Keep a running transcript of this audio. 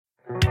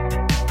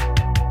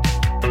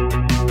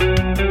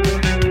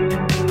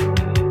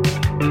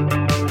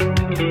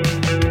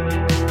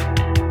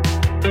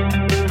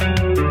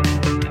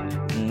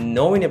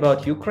knowing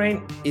about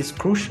Ukraine is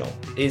crucial,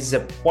 is a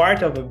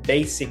part of a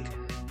basic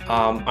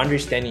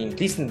understanding, at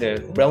least in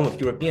the realm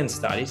of European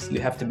studies. You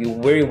have to be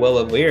very well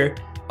aware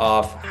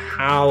of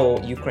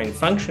how Ukraine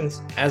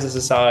functions as a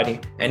society.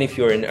 And if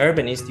you're an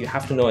urbanist, you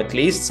have to know at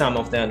least some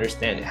of the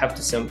understanding, have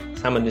to some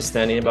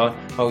understanding about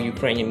how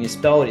Ukrainian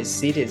municipalities,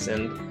 cities,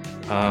 and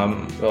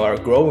are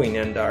growing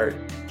and are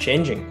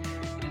changing.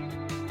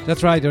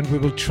 That's right, and we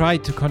will try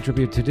to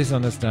contribute to this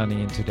understanding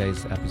in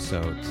today's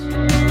episode.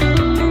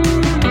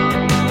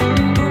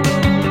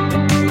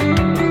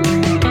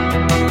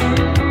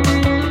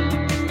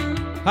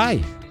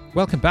 Hi,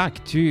 welcome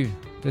back to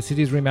the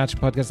Cities Reimagined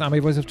podcast. I'm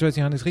your voice of choice,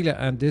 Johannes Riehle,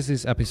 and this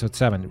is episode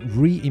 7,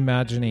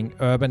 Reimagining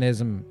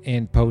Urbanism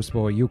in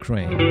Post-War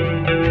Ukraine.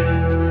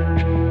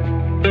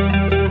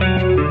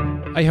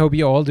 I hope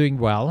you're all doing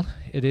well.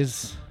 It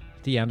is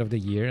the end of the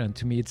year, and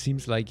to me it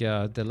seems like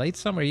the late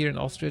summer here in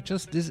Austria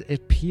just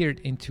disappeared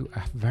into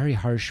a very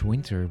harsh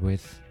winter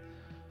with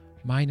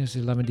minus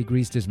 11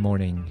 degrees this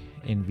morning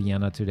in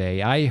Vienna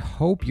today. I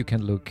hope you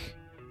can look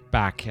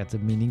back at a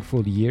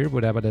meaningful year,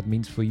 whatever that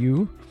means for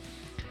you.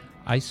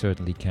 I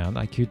certainly can.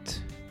 I could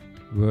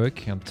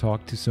work and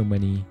talk to so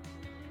many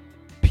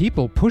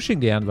people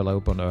pushing the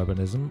envelope on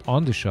urbanism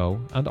on the show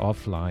and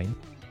offline.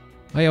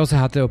 I also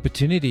had the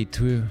opportunity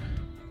to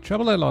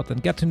travel a lot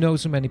and get to know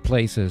so many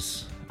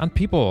places and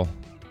people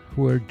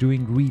who are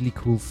doing really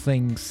cool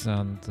things,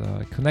 and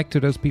connect to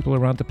those people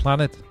around the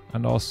planet.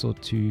 And also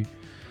to,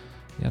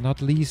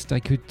 not least, I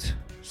could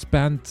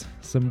spend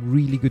some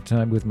really good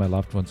time with my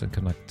loved ones and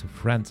connect to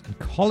friends and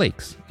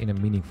colleagues in a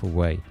meaningful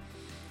way.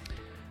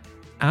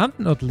 And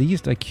not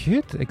least, I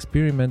could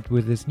experiment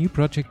with this new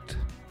project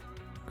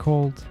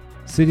called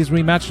Cities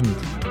Reimagined.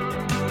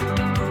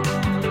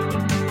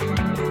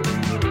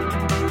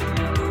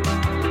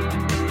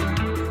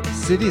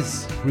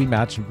 Cities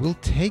Reimagined will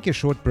take a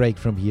short break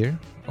from here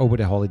over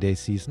the holiday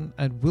season,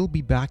 and we'll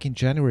be back in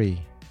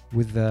January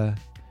with the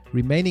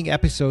remaining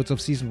episodes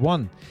of season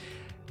 1.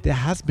 There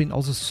has been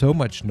also so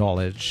much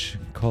knowledge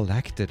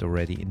collected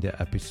already in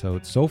the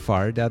episode so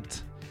far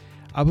that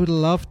I would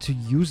love to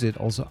use it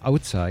also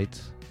outside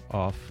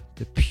of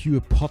the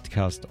pure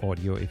podcast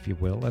audio, if you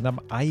will. And I'm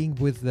eyeing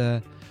with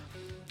the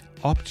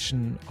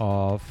option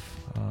of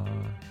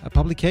a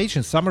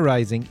publication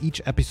summarizing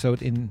each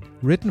episode in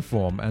written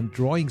form and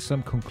drawing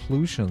some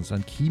conclusions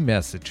and key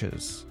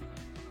messages.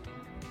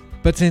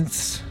 But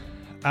since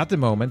at the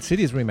moment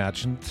Cities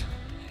Reimagined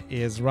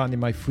is run in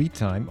my free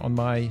time on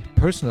my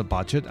personal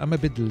budget, I'm a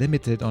bit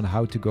limited on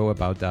how to go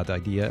about that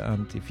idea.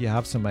 And if you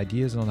have some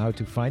ideas on how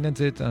to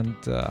finance it and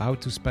how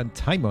to spend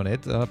time on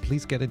it,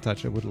 please get in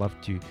touch. I would love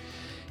to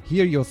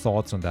hear your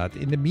thoughts on that.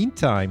 In the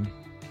meantime,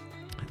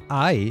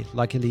 I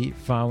luckily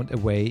found a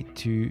way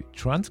to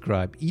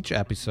transcribe each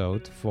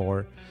episode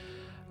for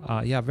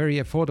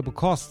very affordable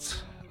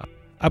costs.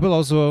 I will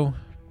also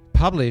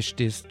publish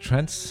this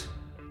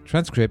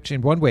transcript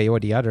in one way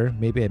or the other,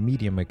 maybe a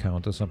Medium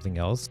account or something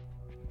else.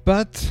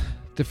 But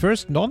the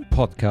first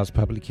non-podcast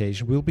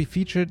publication will be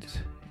featured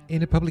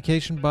in a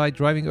publication by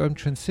Driving Urban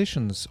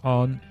Transitions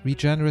on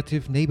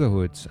regenerative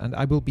neighborhoods. And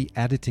I will be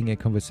editing a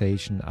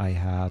conversation I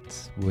had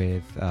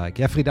with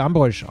Gerfried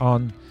Ambrosch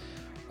on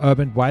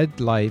urban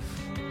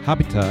wildlife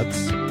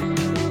habitats,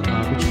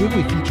 which will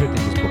be featured in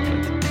this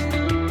booklet.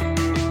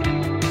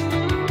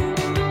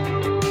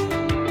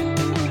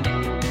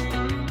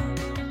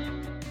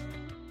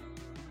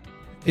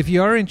 If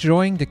you are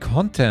enjoying the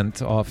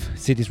content of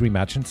Cities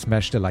Reimagined,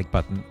 smash the like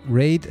button,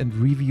 rate and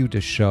review the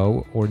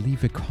show, or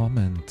leave a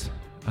comment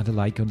and a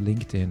like on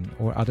LinkedIn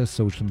or other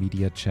social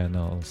media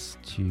channels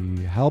to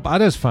help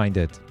others find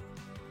it.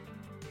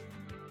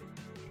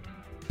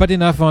 But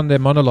enough on the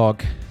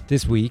monologue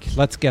this week.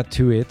 Let's get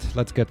to it.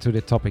 Let's get to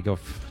the topic of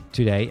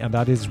today, and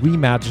that is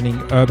reimagining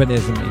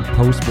urbanism in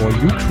post-war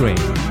Ukraine.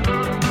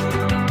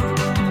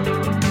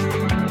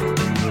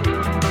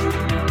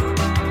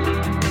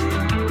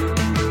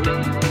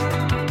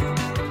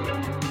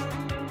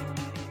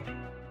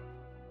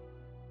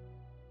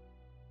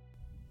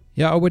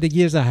 Yeah, over the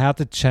years I had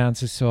the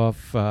chances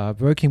of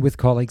working with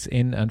colleagues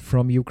in and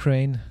from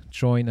Ukraine,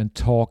 join and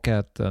talk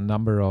at a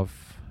number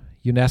of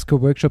UNESCO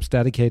workshops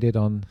dedicated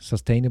on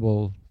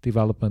sustainable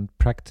development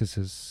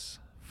practices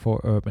for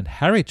urban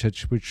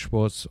heritage, which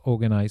was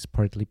organized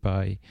partly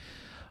by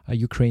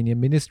Ukrainian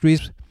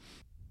ministries,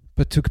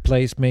 but took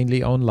place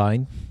mainly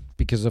online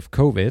because of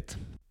COVID.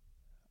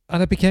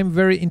 And I became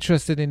very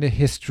interested in the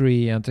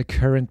history and the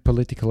current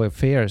political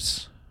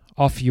affairs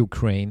of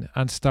Ukraine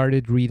and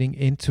started reading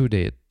into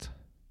it.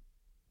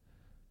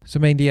 So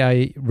mainly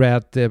I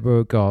read the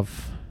work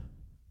of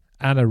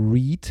Anna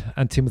Reid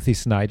and Timothy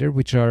Snyder,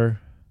 which are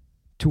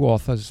two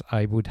authors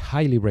I would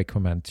highly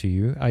recommend to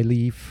you. I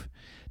leave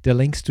the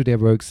links to their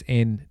works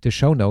in the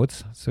show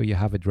notes, so you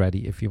have it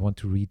ready if you want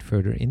to read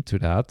further into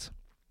that.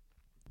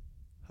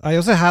 I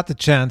also had the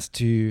chance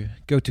to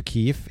go to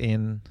Kiev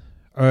in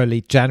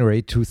early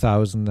January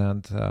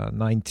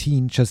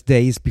 2019, just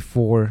days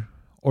before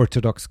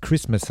Orthodox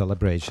Christmas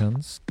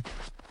celebrations.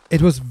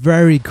 It was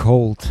very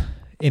cold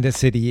in the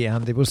city,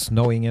 and it was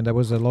snowing, and there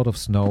was a lot of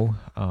snow,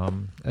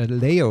 a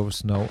layer of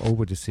snow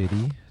over the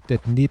city.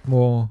 That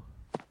Dnipro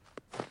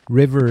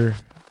river,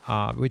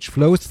 which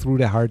flows through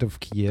the heart of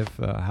Kiev,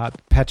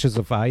 had patches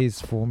of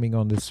ice forming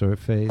on the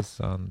surface,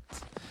 and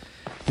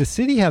the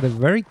city had a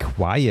very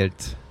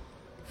quiet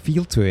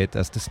feel to it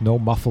as the snow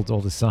muffled all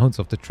the sounds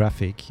of the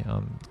traffic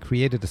and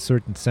created a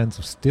certain sense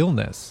of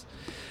stillness.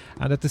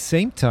 And at the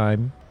same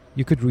time,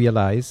 you could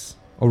realize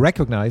or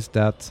recognize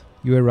that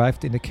you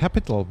arrived in a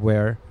capital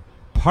where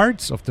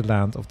parts of the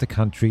land of the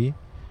country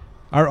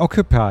are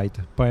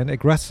occupied by an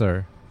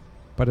aggressor,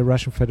 by the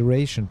Russian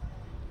Federation.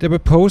 There were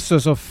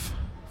posters of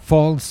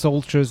fallen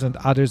soldiers and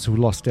others who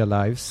lost their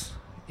lives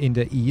in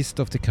the east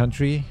of the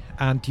country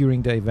and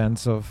during the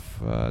events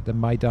of the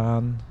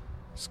Maidan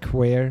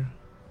Square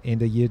in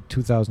the year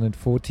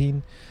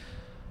 2014.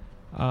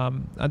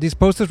 And these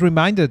posters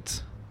reminded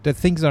that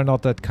things are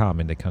not that calm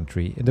in the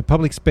country. In the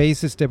public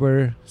spaces, there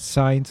were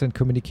signs and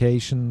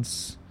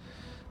communications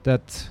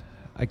that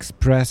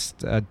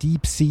expressed a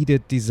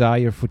deep-seated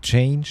desire for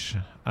change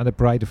and a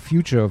brighter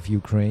future of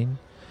Ukraine.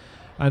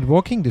 And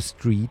walking the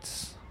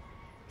streets,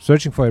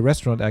 searching for a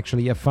restaurant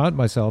actually, I found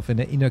myself in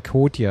an inner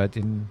courtyard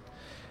in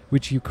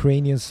which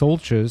Ukrainian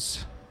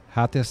soldiers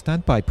had their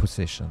standby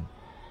position.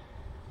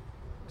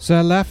 So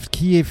I left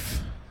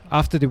Kiev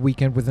after the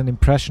weekend with an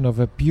impression of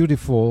a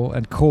beautiful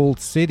and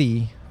cold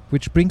city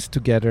which brings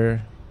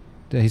together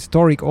the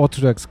historic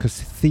Orthodox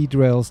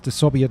cathedrals, the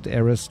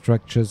Soviet-era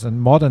structures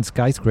and modern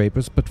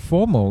skyscrapers, but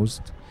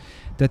foremost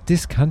that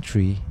this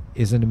country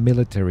is in a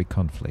military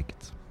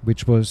conflict,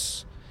 which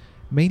was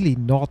mainly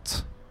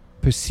not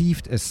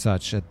perceived as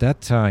such at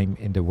that time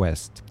in the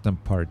West than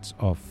parts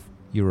of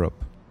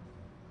Europe.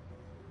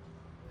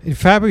 In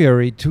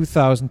February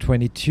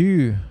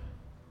 2022,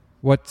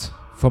 what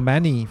for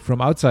many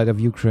from outside of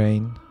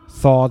Ukraine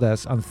thought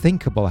as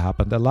unthinkable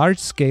happened, a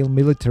large-scale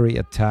military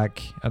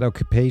attack and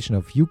occupation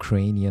of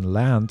Ukrainian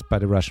land by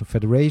the Russian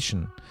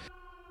Federation.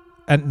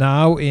 And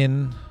now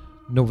in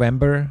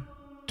November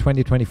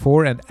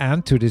 2024, an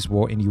end to this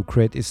war in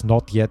Ukraine is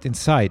not yet in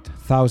sight.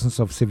 Thousands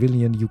of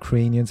civilian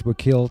Ukrainians were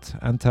killed,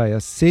 entire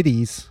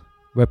cities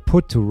were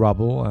put to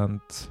rubble,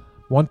 and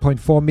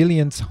 1.4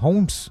 million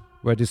homes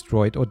were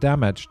destroyed or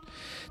damaged.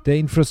 The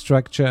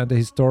infrastructure and the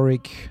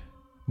historic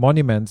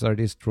monuments are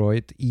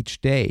destroyed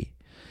each day.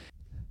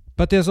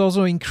 But there's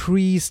also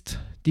increased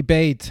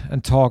debate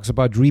and talks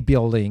about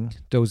rebuilding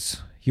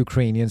those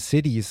Ukrainian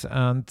cities,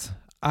 and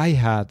I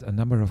had a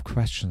number of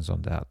questions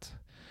on that,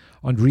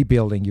 on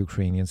rebuilding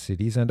Ukrainian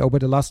cities. And over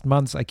the last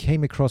months, I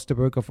came across the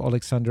work of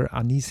Oleksandr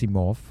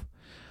Anisimov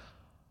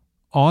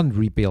on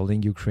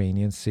rebuilding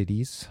Ukrainian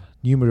cities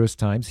numerous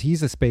times.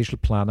 He's a spatial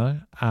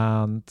planner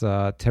and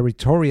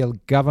territorial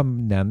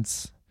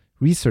governance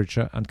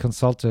researcher and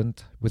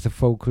consultant with a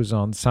focus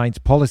on science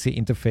policy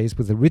interface,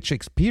 with a rich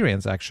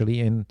experience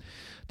actually in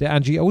the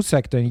NGO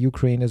sector in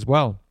Ukraine as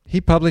well. He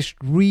published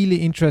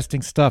really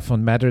interesting stuff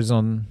on matters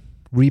on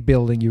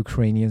rebuilding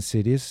Ukrainian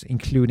cities,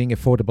 including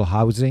affordable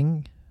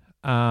housing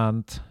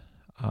and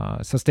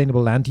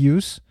sustainable land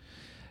use,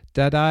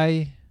 that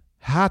I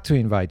had to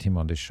invite him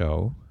on the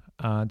show,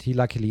 and he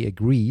luckily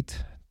agreed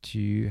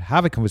to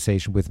have a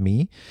conversation with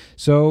me.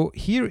 So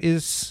here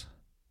is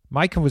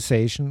my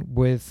conversation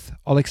with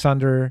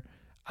Oleksandr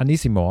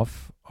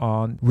Anisimov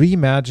on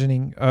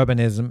reimagining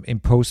urbanism in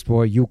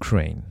post-war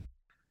Ukraine.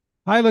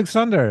 Hi,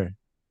 Oleksandr.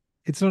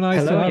 It's so nice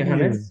Hello, to have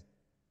Johannes. you.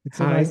 It's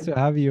so Hi. nice to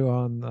have you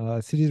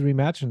on Cities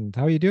Reimagined.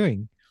 How are you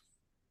doing?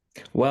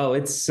 Well,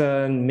 it's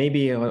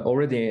maybe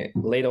already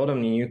late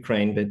autumn in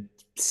Ukraine, but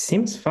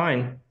seems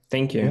fine.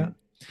 Thank you. Yeah.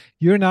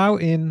 You're now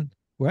in,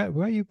 where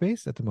are you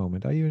based at the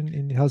moment? Are you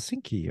in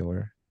Helsinki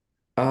or?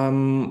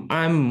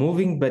 I'm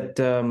moving, but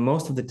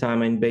most of the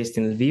time I'm based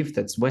in Lviv.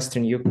 That's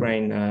Western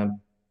Ukraine,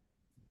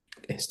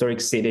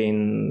 historic city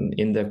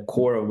in the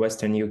core of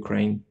Western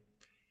Ukraine.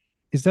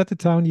 Is that the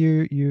town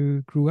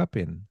you grew up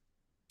in?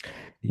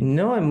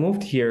 No, I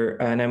moved here,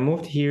 and I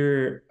moved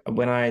here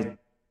when I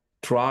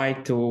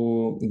tried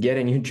to get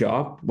a new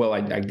job. Well,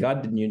 I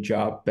got the new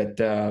job, but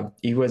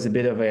it was a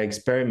bit of an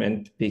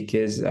experiment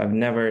because I've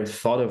never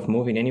thought of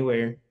moving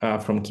anywhere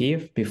from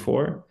Kiev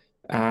before.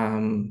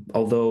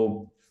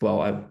 Although,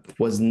 well, I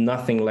was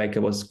nothing like I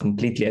was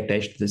completely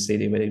attached to the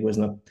city, but it was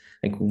not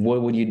like,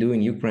 what would you do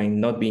in Ukraine?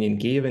 Not being in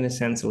Kiev, in a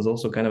sense, was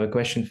also kind of a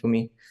question for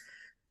me.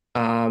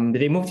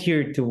 But I moved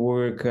here to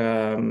work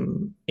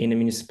in a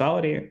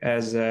municipality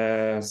as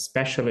a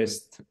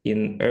specialist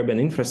in urban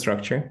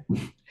infrastructure.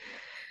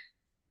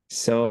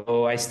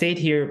 So I stayed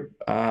here.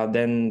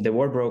 Then the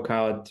war broke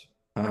out.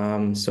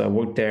 So I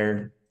worked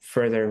there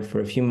further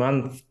for a few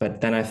months.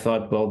 But then I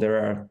thought, well, there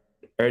are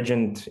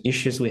urgent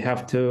issues we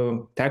have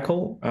to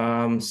tackle.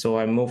 So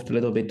I moved a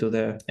little bit to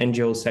the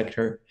NGO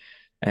sector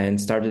and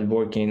started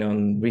working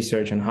on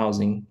research on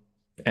housing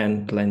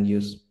and land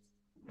use.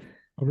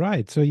 All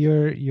right. So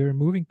you're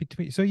moving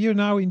between. So you're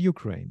now in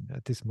Ukraine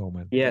at this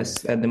moment.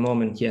 Yes, at the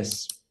moment,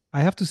 yes.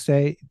 I have to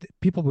say,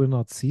 people will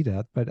not see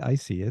that, but I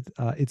see it.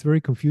 It's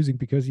very confusing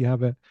because you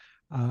have a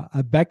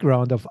a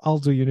background of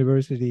Aalto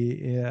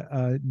University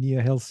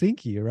near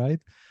Helsinki, right?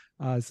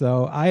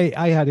 So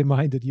I had in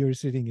mind that you're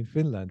sitting in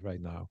Finland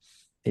right now.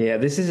 Yeah,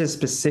 this is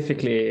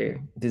specifically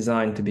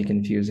designed to be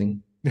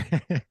confusing.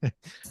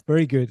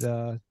 Very good.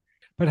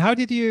 But how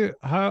did you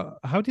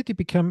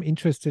become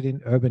interested in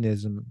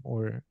urbanism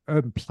or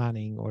urban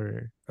planning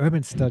or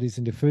urban studies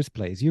in the first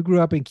place? You grew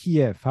up in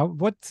Kiev. How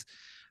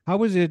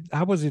was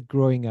it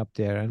growing up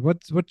there, and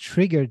what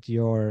triggered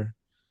your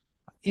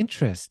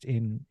interest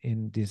in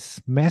this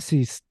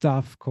messy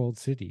stuff called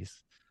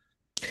cities?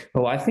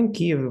 Well, I think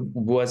Kiev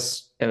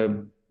was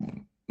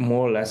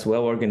more or less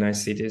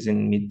well-organized cities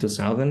in mid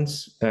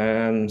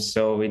 2000s.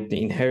 So it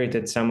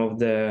inherited some of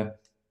the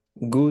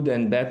good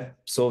and bad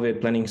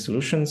Soviet planning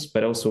solutions,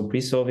 but also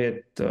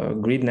pre-Soviet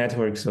grid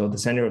network. So the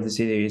center of the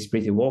city is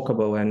pretty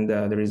walkable, and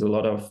there is a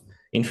lot of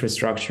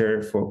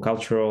infrastructure for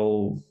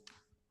cultural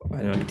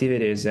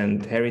activities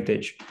and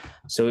heritage.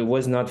 So it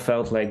was not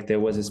felt like there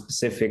was a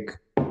specific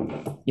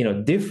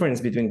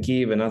difference between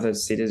Kiev and other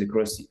cities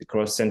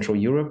across Central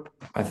Europe.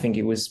 I think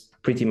it was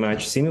pretty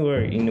much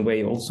similar, in a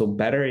way also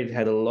better. It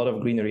had a lot of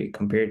greenery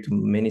compared to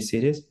many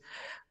cities.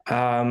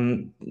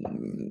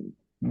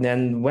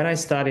 Then when I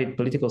studied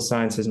political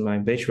science as my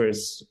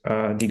bachelor's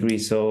degree,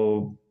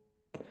 so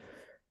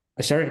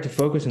I started to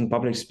focus on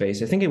public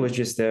space. I think it was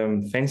just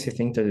a fancy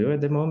thing to do at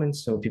the moment.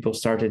 So people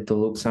started to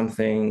look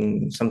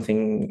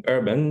something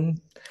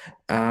urban.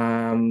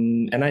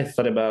 And I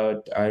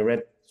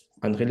read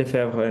André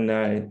Lefebvre, and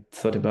I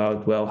thought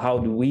about, well, how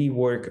do we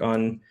work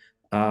on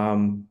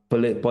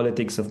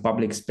politics of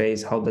public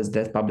space? How does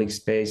that public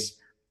space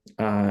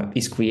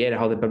is created?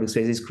 How the public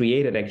space is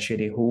created,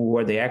 actually? Who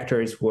were the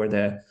actors? Who are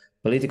the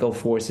political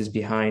forces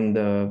behind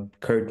the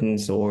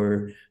curtains,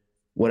 or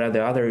what are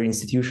the other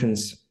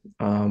institutions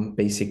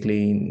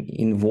basically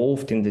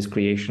involved in this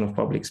creation of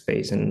public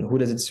space, and who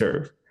does it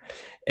serve?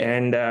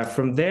 And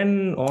from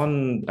then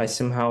on, I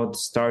somehow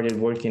started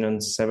working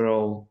on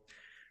several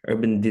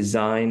urban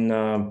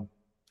design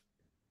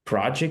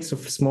projects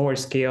of smaller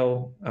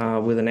scale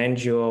with an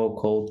NGO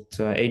called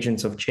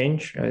Agents of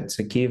Change. It's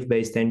a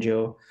Kiev-based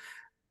NGO.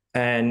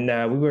 And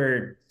we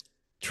were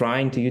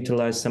trying to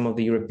utilize some of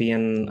the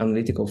European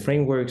analytical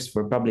frameworks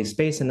for public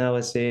space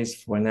analysis,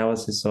 for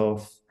analysis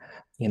of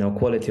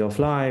quality of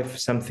life,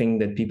 something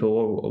that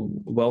people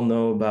well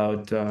know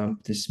about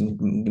this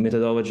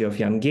methodology of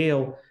Jan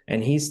Gehl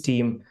and his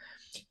team.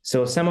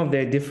 So some of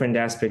the different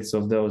aspects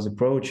of those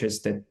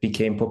approaches that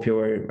became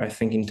popular, I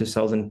think, in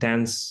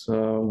 2010s,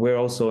 were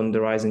also on the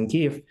rise in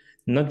Kiev,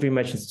 not very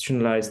much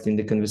institutionalized in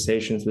the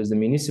conversations with the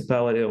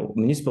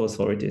municipal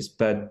authorities,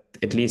 but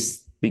at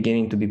least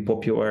beginning to be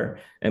popular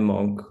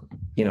among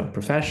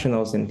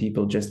professionals and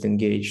people just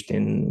engaged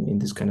in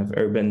this kind of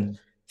urban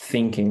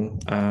thinking,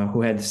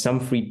 who had some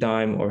free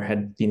time or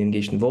had been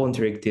engaged in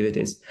voluntary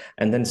activities,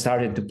 and then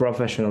started to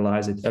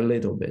professionalize it a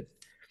little bit.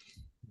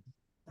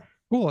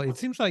 Cool. It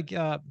seems like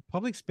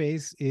public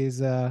space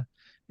is a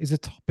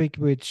topic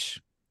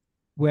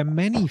where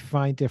many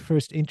find their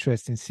first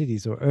interest in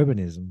cities or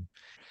urbanism.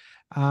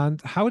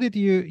 And how did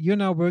you're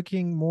now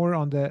working more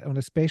on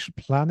the spatial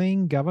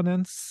planning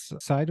governance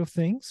side of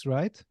things,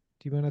 right?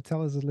 Do you want to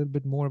tell us a little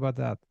bit more about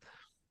that?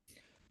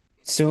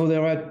 So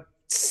there are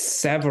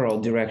several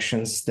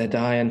directions that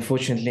I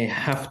unfortunately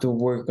have to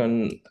work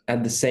on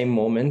at the same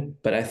moment,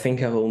 but I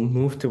think I will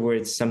move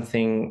towards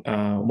something,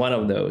 one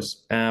of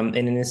those. And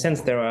in a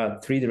sense, there are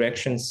three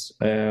directions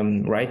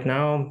right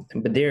now,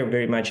 but they are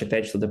very much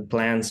attached to the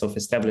plans of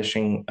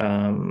establishing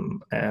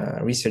a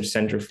research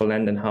center for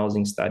land and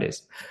housing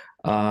studies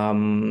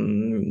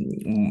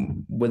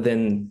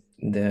within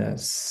the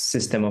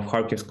system of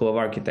Kharkiv School of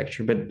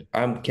Architecture. But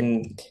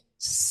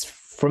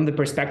from the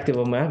perspective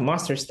of my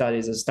master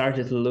studies, I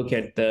started to look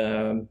at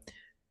the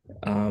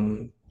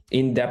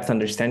in-depth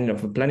understanding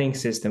of a planning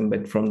system,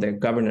 but from the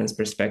governance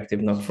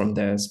perspective, not from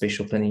the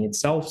spatial planning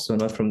itself. So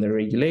not from the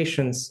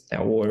regulations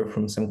or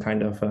from some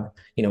kind of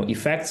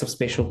effects of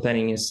spatial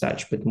planning as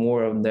such, but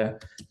more of the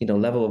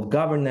level of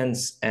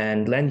governance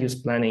and land use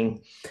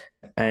planning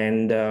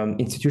and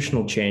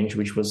institutional change,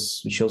 which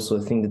also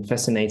a thing that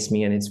fascinates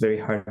me, and it's very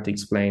hard to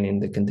explain in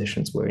the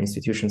conditions where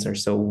institutions are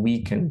so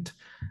weak and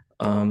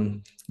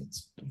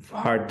it's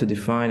hard to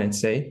define, I'd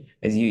say,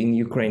 as in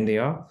Ukraine they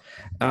are.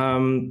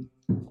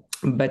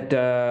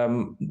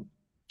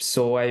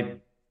 So I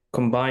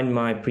combined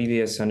my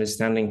previous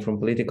understanding from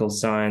political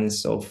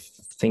science of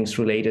things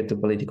related to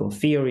political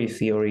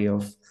theory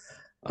of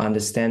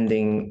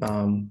understanding,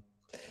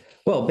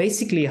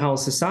 basically how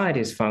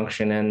societies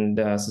function, and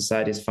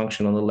societies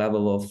function on the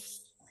level of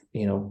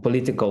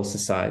political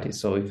society.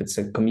 So if it's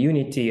a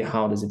community,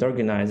 how does it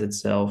organize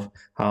itself?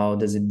 How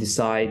does it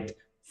decide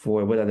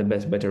for what are the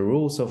better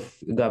rules of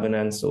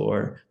governance,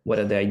 or what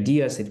are the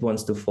ideas it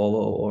wants to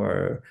follow,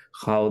 or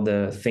how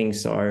the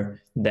things are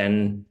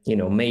then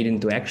made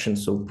into action,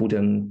 so put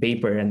on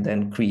paper and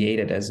then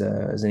created as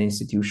an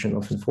institution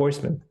of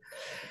enforcement.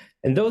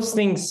 And those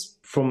things,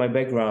 from my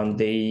background,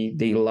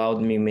 they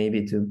allowed me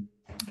maybe to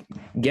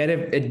get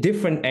a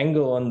different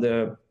angle on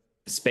the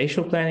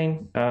spatial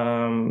planning,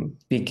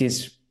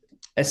 because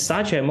as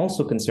such, I'm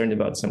also concerned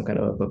about some kind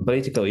of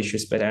political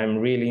issues, but I'm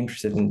really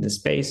interested in the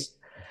space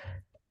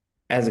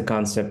as a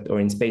concept, or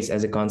in space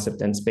as a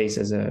concept, and space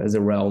as a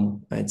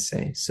realm, I'd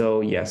say.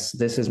 So yes,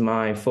 this is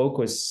my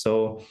focus.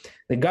 So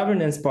the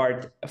governance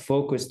part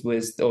focused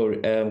with, or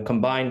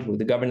combined with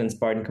the governance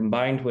part and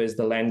combined with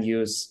the land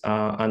use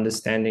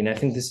understanding, I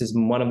think this is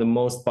one of the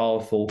most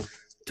powerful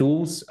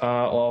tools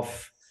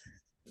of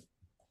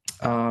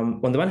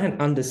on the one hand,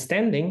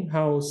 understanding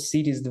how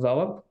cities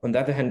develop, on the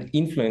other hand,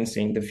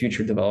 influencing the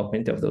future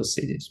development of those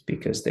cities,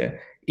 because the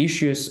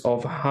issues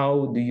of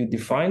how do you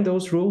define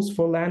those rules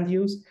for land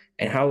use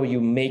and how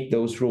you make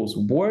those rules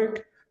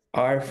work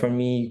are, for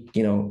me,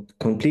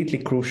 completely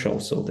crucial,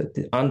 so that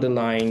the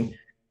underlying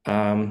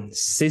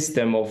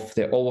system of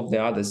all of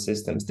the other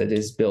systems that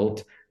is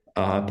built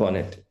upon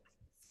it.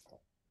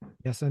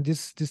 Yes, and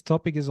this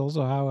topic is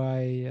also how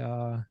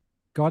I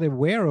got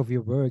aware of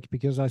your work,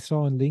 because I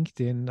saw on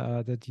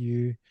LinkedIn that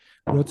you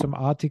wrote some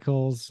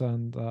articles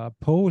and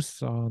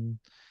posts on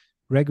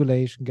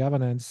regulation,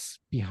 governance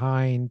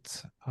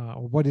behind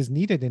what is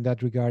needed in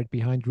that regard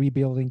behind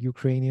rebuilding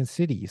Ukrainian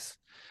cities.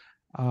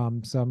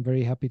 So I'm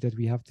very happy that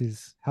we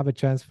have a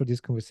chance for this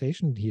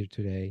conversation here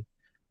today.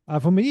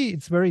 For me,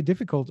 it's very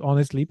difficult,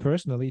 honestly,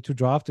 personally, to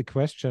draft a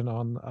question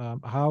on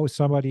how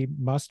somebody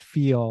must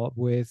feel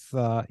with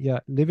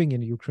living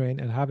in Ukraine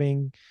and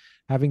having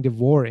the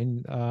war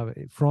in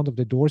front of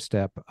the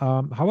doorstep.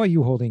 How are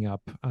you holding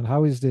up, and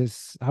how is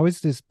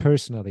this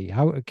personally?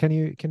 How can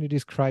you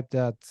describe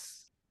that?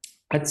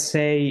 I'd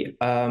say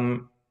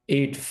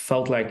it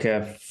felt like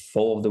a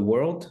fall of the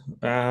world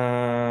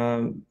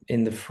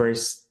in the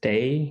first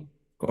day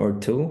or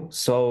two.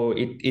 So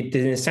it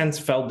in a sense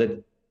felt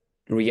that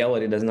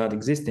reality does not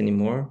exist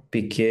anymore,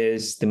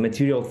 because the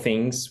material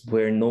things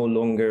were no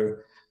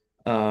longer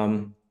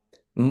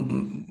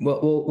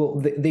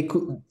they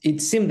could,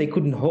 it seemed they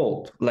couldn't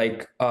hold,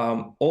 like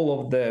all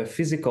of the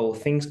physical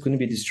things couldn't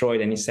be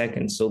destroyed any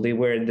second. So they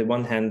were, on the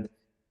one hand,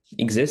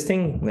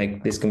 existing,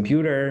 like this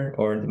computer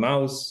or the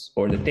mouse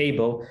or the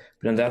table,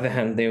 but on the other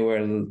hand, they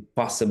were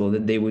possible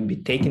that they would be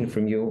taken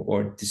from you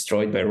or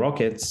destroyed by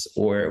rockets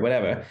or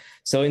whatever.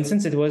 So in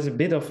sense, it was a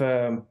bit of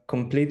a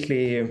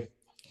completely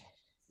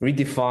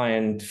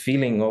redefined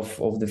feeling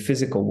of the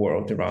physical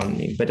world around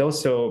me, but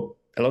also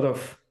a lot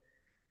of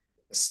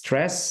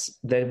stress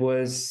that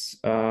was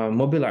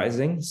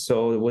mobilizing.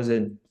 So it was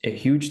a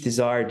huge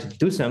desire to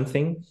do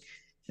something.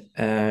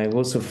 I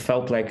also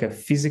felt like a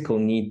physical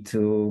need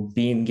to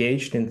be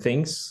engaged in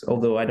things,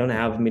 although I don't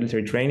have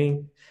military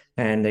training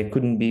and I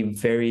couldn't be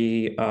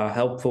very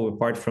helpful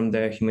apart from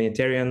the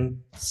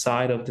humanitarian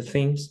side of the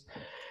things.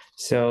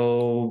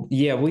 So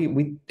yeah,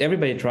 we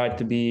everybody tried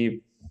to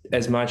be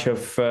as much of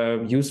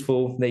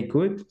useful they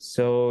could.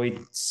 So it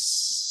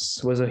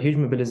was a huge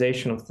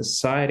mobilization of the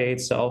society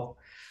itself.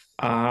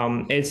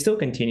 It still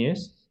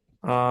continues.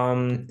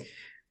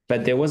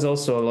 But there was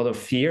also a lot of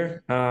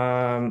fear,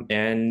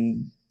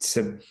 and it's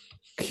a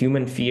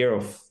human fear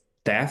of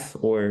death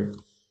or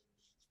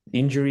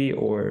injury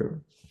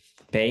or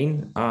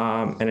pain.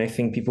 And I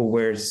think people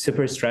were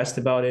super stressed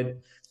about it.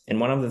 And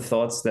one of the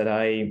thoughts that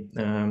I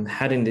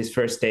had in these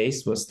first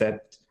days was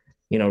that,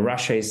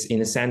 Russia is, in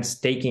a sense,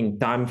 taking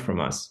time from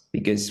us,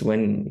 because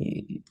when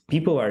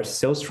people are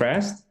so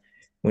stressed,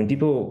 when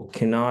people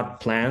cannot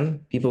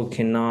plan, people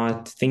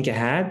cannot think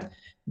ahead,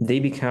 they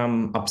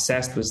become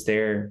obsessed with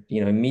their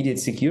immediate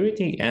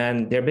security,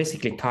 and they're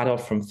basically cut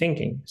off from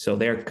thinking. So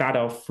they're cut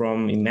off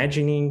from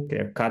imagining,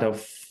 they're cut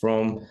off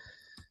from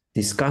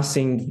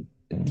discussing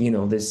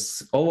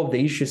this, all of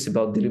the issues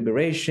about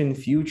deliberation,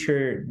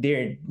 future.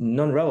 They're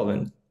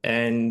non-relevant,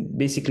 and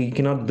basically you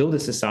cannot build a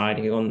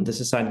society on the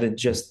society that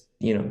just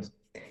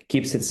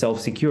keeps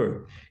itself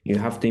secure. You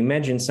have to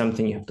imagine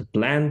something, you have to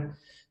plan,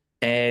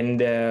 and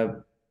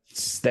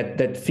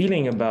that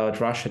feeling about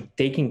Russia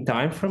taking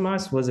time from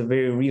us was a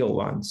very real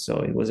one.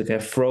 So it was like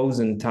a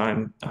frozen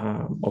time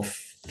of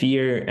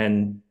fear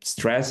and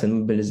stress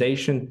and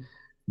mobilization,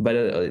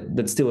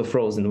 but still a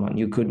frozen one.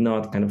 You could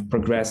not kind of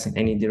progress in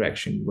any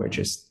direction. You were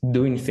just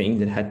doing things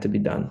that had to be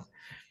done.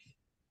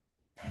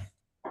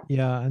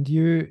 Yeah, and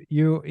you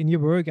in your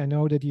work, I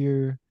know that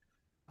you're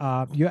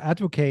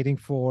advocating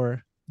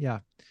for,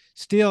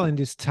 still in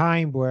this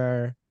time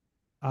where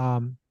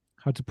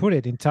how to put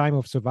it, in time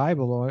of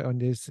survival, or in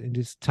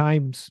this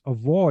times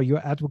of war,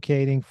 you're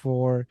advocating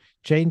for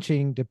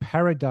changing the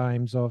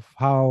paradigms of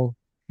how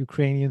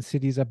Ukrainian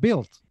cities are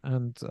built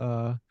and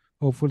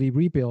hopefully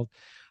rebuilt.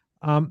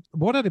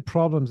 What are the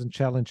problems and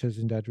challenges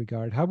in that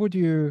regard? How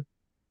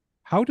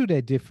do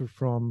they differ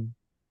from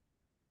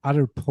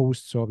other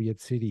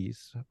post-Soviet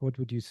cities? What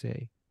would you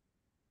say?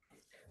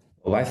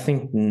 Well, I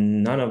think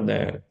none of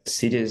the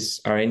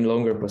cities are any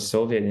longer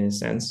post-Soviet in a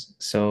sense.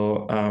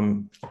 So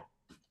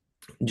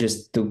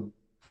just to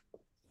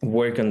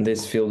work on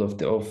this field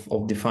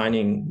of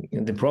defining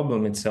the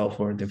problem itself,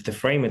 or the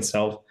frame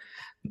itself.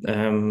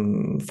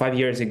 5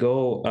 years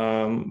ago,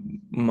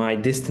 my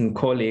distant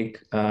colleague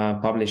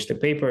published a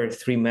paper,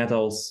 Three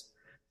Metals,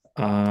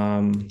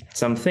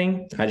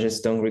 something. I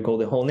just don't recall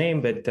the whole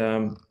name, but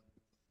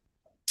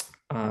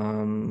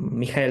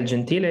Michael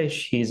Gentile.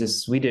 He's a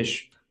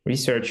Swedish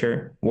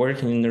researcher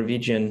working in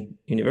Norwegian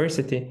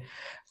university.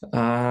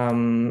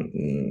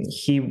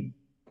 He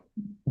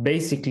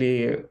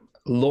basically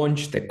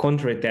launched a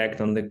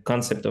counterattack on the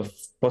concept of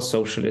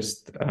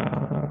post-socialist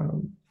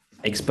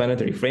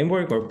explanatory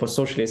framework or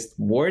post-socialist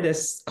word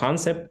as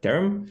concept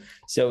term.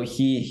 So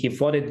he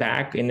fought it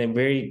back in a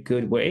very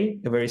good way,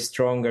 a very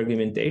strong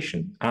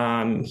argumentation.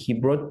 He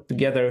brought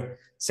together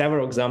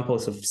several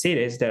examples of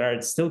cities that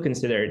are still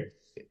considered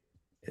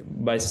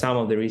by some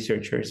of the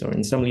researchers or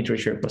in some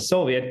literature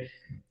post-Soviet,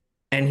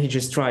 and he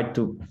just tried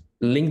to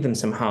link them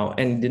somehow,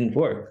 and it didn't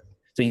work.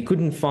 So he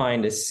couldn't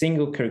find a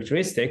single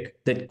characteristic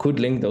that could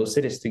link those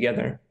cities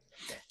together.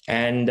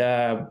 And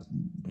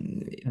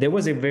there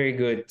was a very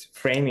good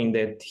framing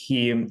that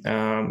he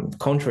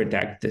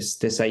counterattacked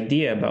this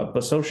idea about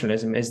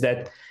post-socialism, is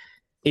that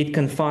it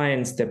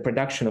confines the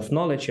production of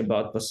knowledge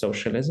about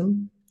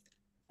post-socialism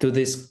to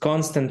this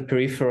constant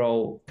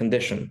peripheral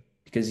condition,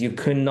 because you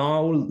can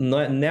now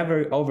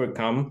never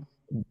overcome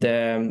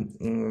the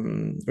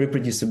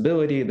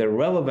reproducibility, the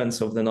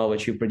relevance of the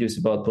knowledge you produce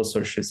about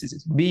post-socialist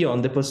cities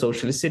beyond the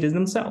post-socialist cities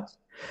themselves.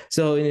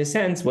 So in a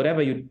sense,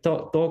 whatever you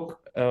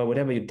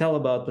whatever you tell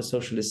about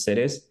post-socialist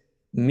cities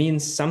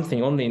means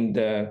something only in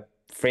the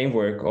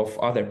framework of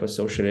other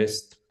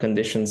post-socialist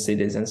conditioned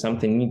cities, and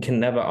something you can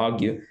never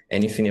argue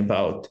anything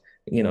about,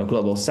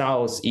 global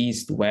south,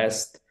 east,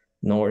 west,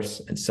 north,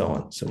 and so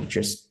on. So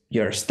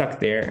you're stuck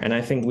there. And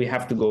I think we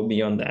have to go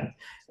beyond that.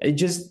 It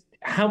just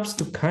helps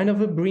to kind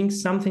of bring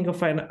something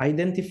of an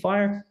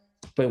identifier,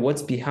 but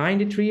what's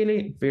behind it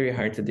really very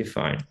hard to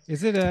define.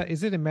 Is it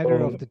a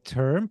matter of the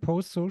term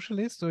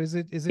post-socialist, or is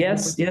it?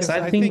 Yes.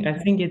 I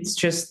think it's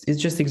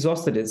just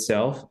exhausted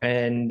itself,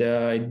 and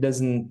it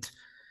doesn't.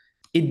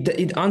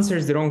 It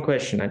answers the wrong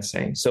question, I'd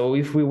say. So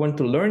if we want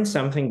to learn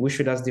something, we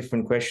should ask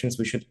different questions.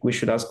 We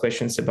should ask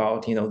questions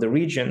about the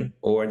region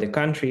or the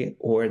country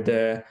or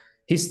the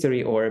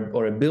history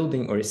or a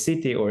building or a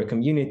city or a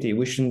community.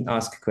 We shouldn't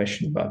ask a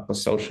question about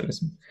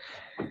post-socialism.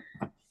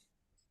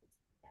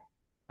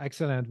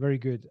 Excellent, very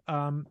good.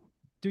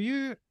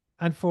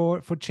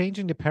 For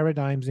changing the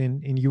paradigms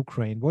in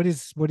Ukraine, what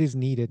is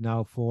needed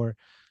now for,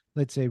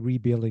 let's say,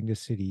 rebuilding the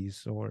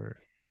cities? Or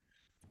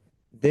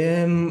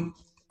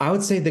I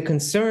would say the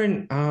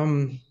concern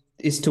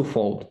is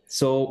twofold.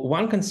 So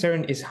one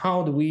concern is,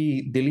 how do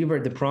we deliver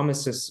the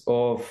promises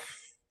of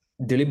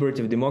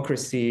deliberative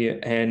democracy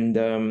and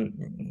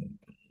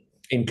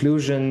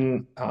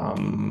inclusion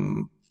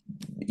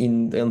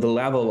in the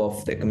level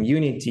of the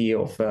community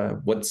of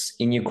what's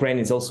in Ukraine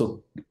is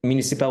also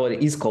municipality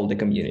is called the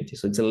community.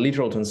 So it's a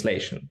literal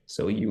translation.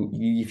 So you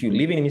if you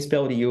live in a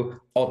municipality, you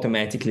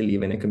automatically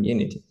live in a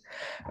community.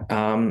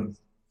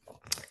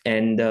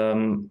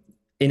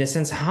 In a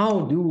sense, how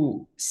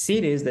do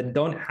cities that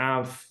don't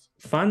have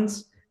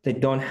funds,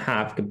 that don't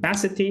have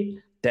capacity,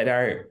 that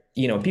are,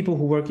 people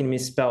who work in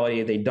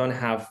municipality, they don't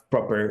have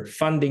proper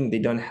funding, they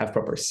don't have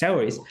proper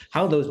salaries,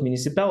 how those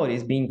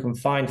municipalities being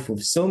confined for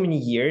so many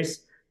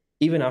years,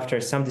 even after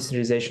some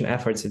decentralization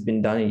efforts have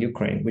been done in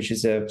Ukraine, which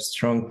is a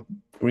strong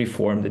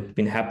reform that's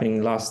been happening in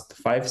the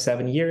last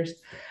 5-7 years,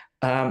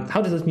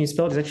 how do those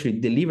municipalities actually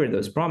deliver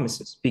those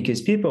promises? Because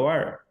people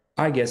are,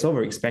 I guess,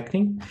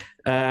 over-expecting.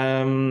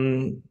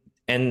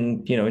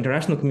 And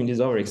international community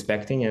is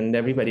over-expecting, and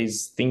everybody's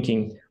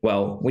thinking,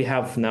 well, we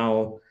have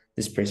now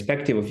this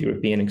perspective of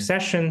European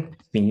accession,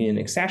 Union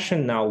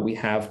accession. Now we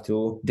have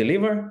to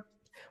deliver.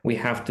 We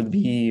have to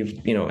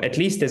be, at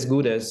least as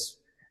good as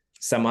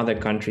some other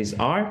countries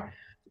are.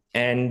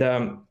 And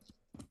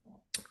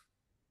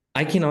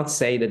I cannot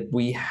say that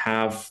we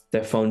have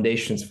the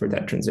foundations for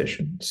that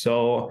transition.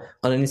 So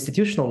on an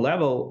institutional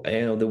level,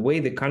 the way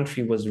the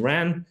country was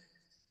ran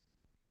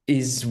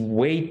is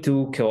way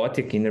too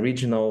chaotic in a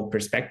regional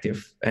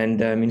perspective. And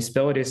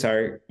municipalities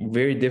are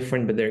very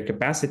different by their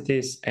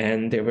capacities,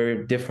 and they're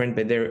very different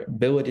by their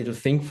ability to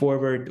think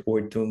forward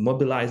or to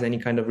mobilize any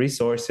kind of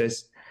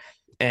resources.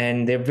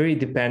 And they're very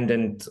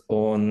dependent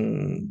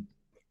on,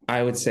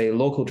 I would say,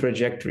 local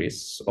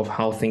trajectories of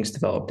how things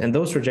developed. And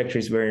those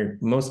trajectories were,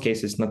 in most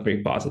cases, not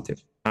very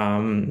positive,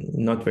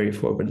 not very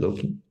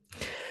forward-looking.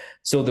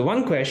 So the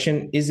one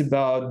question is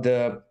about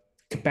the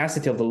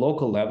capacity of the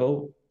local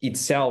level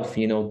itself,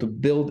 to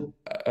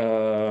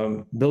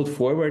build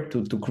forward,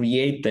 to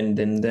create and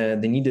then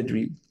the needed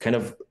kind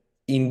of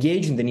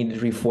engage in the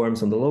needed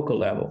reforms on the local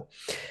level.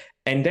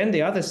 And then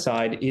the other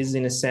side is,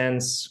 in a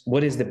sense,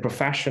 what is the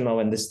professional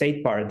and the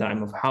state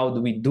paradigm of how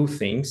do we do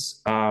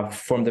things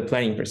from the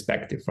planning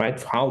perspective,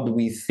 right? How do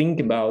we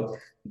think about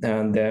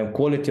the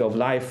quality of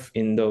life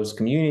in those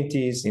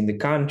communities, in the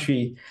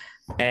country?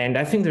 And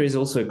I think there is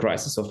also a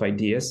crisis of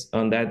ideas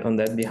on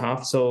that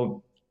behalf.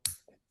 So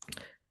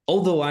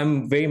although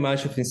I'm very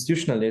much of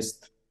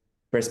institutionalist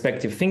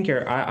perspective thinker,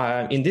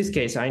 in this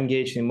case, I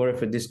engage in more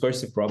of a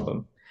discursive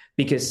problem,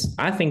 because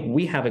I think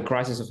we have a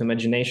crisis of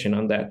imagination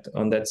on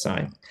that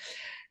side.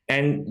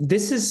 And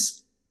this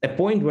is a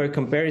point where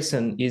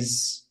comparison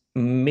is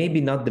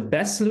maybe not the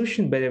best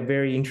solution, but a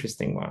very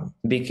interesting one.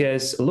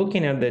 Because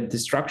looking at the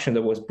destruction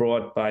that was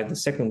brought by the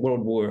Second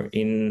World War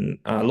in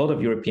a lot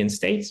of European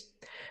states,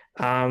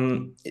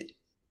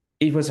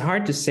 it was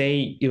hard to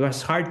say, it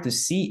was hard to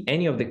see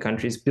any of the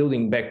countries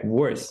building back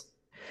worse.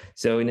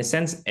 So in a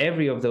sense,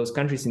 every of those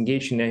countries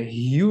engaged in a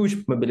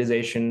huge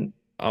mobilization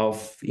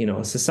of,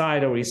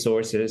 societal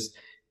resources,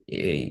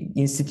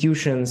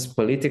 institutions,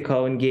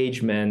 political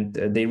engagement.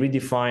 They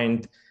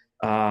redefined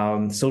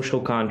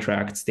social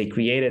contracts. They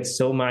created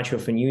so much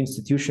of a new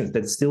institutions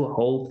that still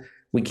hold.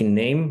 We can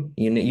name,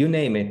 you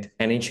name it,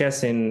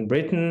 NHS in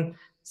Britain,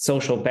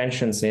 social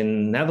pensions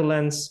in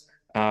Netherlands,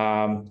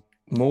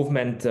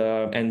 movement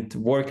and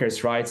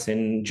workers' rights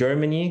in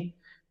Germany,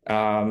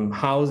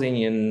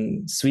 housing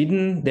in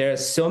Sweden. There are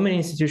so many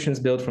institutions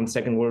built from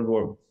Second World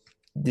War,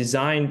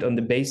 designed on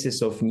the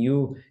basis of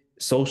new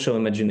social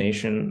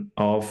imagination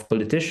of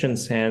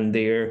politicians and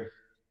their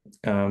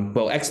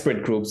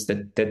expert groups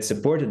that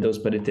supported those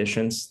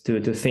politicians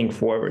to think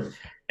forward.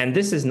 And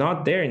this is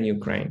not there in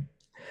Ukraine.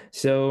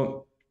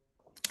 So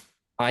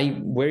I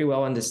very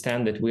well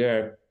understand that we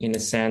are in a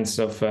sense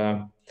of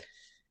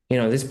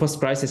this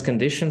post-crisis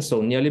condition.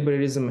 So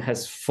neoliberalism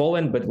has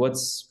fallen, but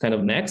what's kind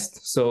of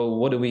next? So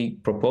what do we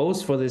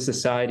propose for the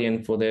society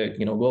and for the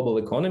global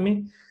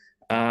economy?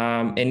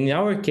 And in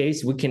our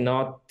case, we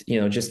cannot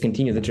just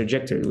continue the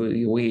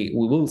trajectory. We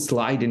will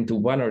slide into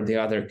one or the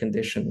other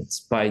condition. It's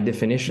by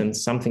definition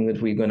something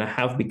that we're going to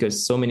have,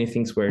 because so many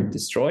things were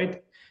destroyed,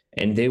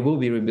 and they will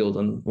be rebuilt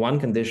on one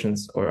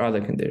conditions or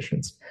other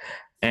conditions.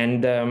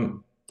 And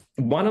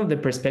one of the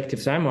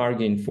perspectives I'm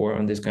arguing for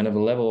on this kind of a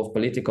level of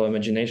political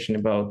imagination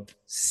about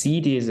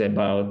cities,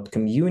 about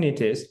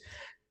communities,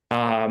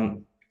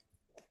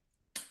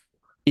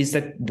 is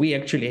that we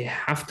actually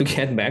have to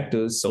get back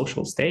to the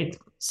social state.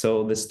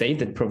 So the state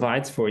that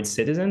provides for its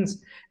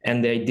citizens,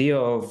 and the idea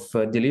of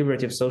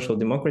deliberative social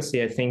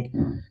democracy, I think,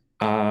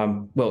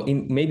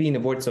 maybe in the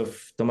words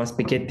of Thomas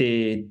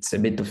Piketty, it's a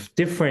bit of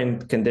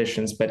different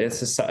conditions, but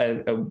it's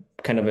a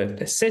kind of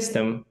a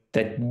system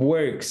that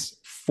works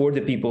for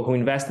the people who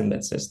invest in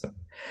that system.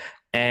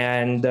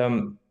 And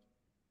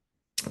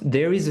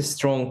there is a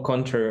strong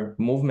counter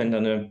movement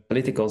on the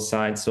political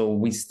side. So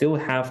we still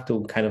have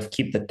to kind of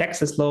keep the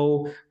taxes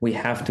low. We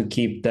have to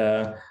keep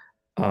the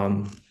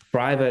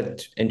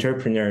private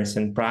entrepreneurs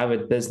and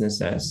private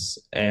businesses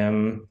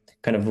kind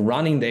of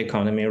running the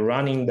economy,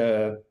 running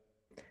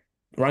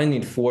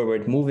it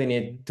forward, moving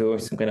it to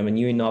some kind of a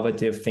new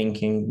innovative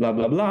thinking, blah,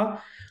 blah, blah.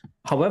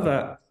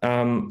 However,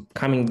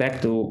 coming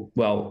back to,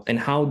 and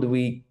how do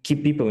we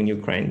keep people in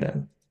Ukraine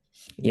then?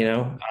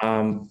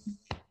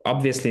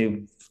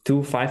 Obviously,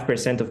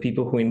 5% of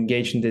people who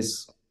engage in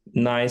this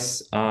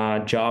nice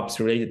jobs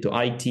related to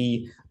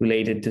IT,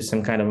 related to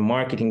some kind of a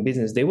marketing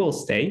business, they will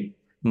stay,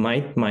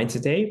 might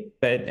stay.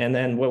 And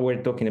then what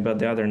we're talking about,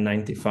 the other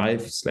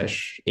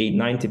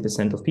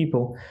 90% of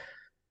people,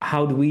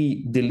 how do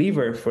we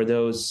deliver for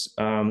those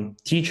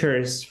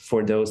teachers,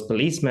 for those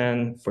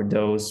policemen, for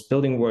those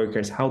building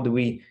workers? How do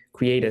we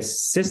create a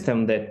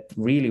system that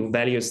really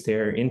values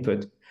their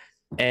input?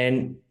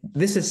 And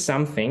this is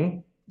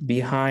something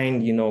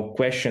behind,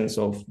 questions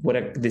of what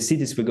are the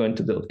cities we're going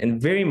to build,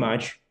 and very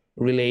much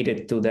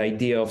related to the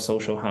idea of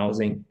social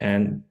housing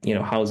and,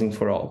 housing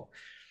for all.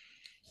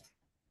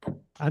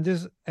 And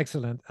this is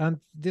excellent. And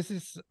this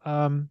is,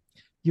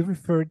 you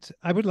referred,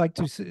 I would like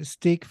to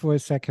stick for a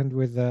second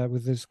with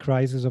this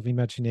crisis of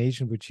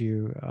imagination, which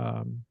you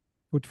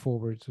put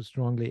forward so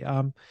strongly.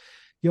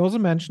 You also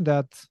mentioned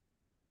that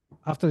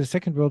after the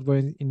Second World War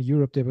in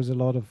Europe, there was a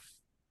lot of,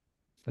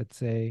 let's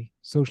say,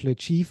 social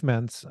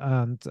achievements,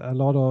 and a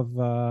lot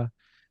of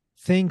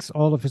things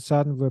all of a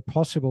sudden were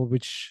possible,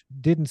 which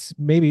didn't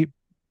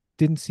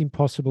seem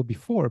possible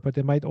before, but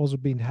there might also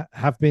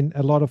have been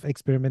a lot of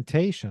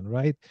experimentation,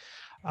 right?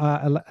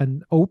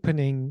 An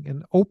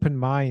open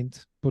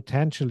mind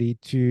potentially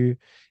to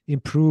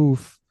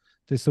improve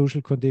the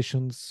social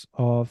conditions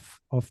of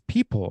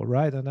people,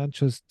 right? And then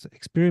just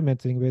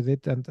experimenting with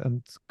it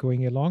and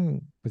going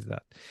along with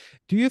that.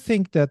 Do you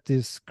think that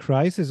this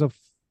crisis of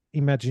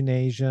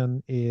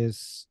imagination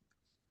is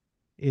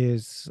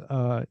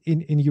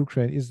in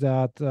Ukraine? Is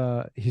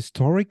that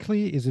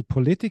historically? Is it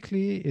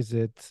politically?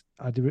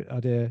 Are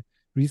there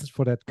reasons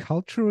for that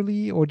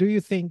culturally? Or do you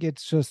think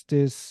it's just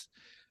this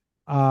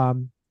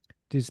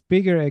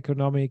bigger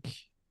economic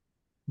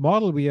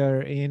model we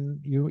are in?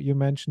 You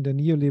mentioned the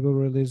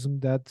neoliberalism,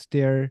 that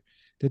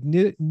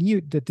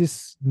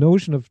this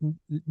notion of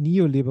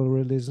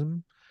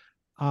neoliberalism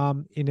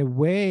in a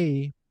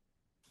way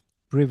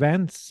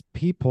prevents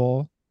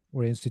people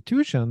or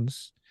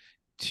institutions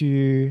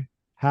to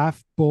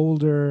have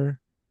bolder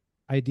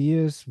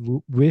ideas,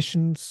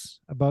 visions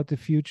about the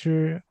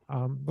future.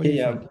 What do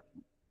you think?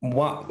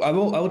 Well, I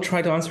will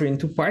try to answer in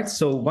two parts.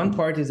 So one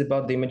part is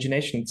about the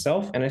imagination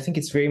itself, and I think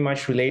it's very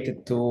much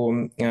related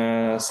to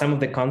some of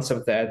the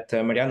concepts that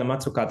Mariana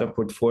Mazzucato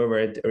put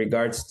forward in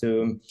regards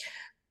to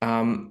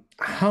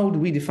how do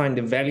we define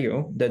the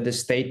value that the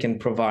state can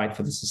provide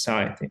for the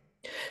society.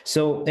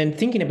 So, and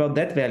thinking about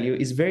that value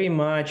is very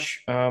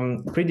much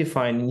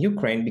predefined in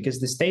Ukraine because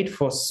the state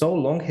for so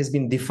long has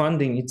been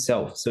defunding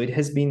itself. So it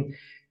has been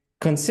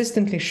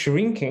consistently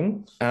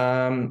shrinking,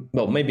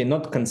 well, maybe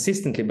not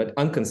consistently, but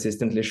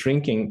inconsistently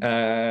shrinking.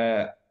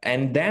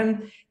 And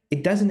then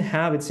it doesn't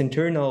have its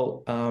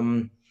internal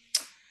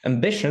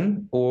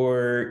ambition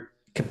or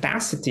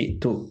capacity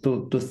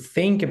to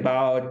think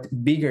about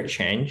bigger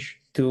change,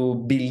 to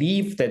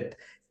believe that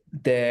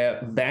the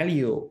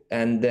value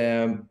and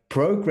the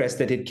progress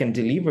that it can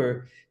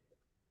deliver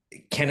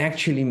can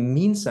actually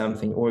mean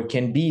something or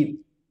can be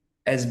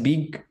as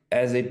big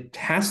as it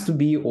has to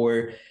be,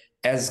 or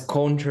as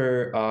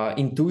counter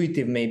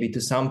intuitive maybe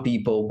to some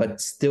people, but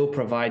still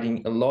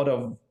providing a lot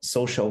of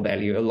social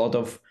value, a lot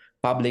of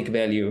public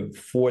value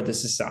for the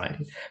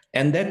society.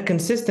 And that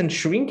consistent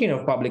shrinking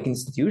of public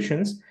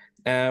institutions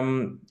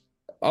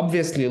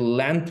obviously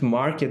lent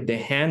market the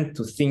hand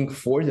to think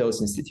for those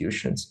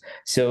institutions.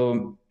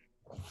 So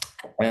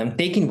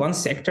taking one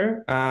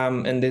sector,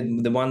 and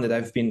the one that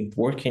I've been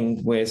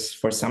working with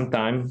for some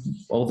time,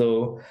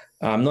 although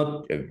I'm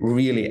not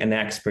really an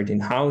expert in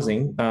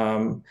housing,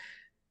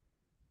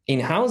 in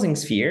housing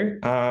sphere,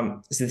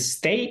 the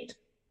state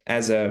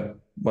as a,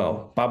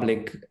 well,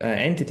 public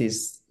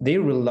entities, they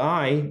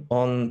rely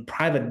on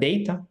private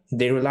data,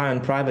 they rely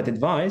on private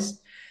advice,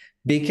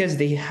 because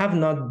they have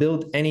not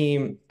built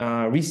any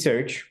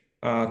research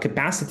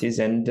capacities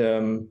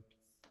and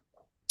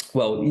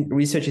well,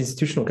 research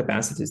institutional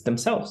capacities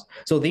themselves.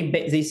 So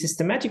they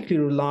systematically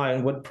rely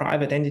on what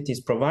private entities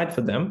provide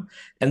for them,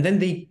 and then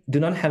they do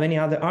not have any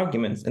other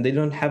arguments, and they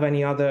don't have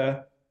any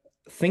other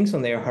things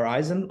on their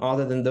horizon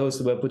other than those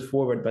who were put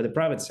forward by the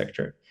private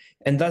sector.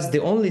 And thus,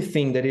 the only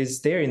thing that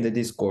is there in the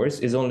discourse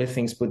is only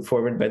things put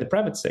forward by the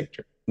private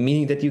sector,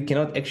 meaning that you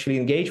cannot actually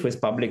engage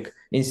with public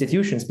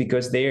institutions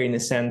because they are, in a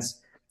sense,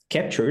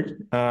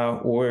 captured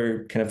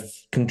or kind of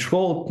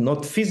controlled,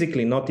 not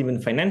physically, not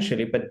even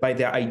financially, but by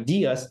their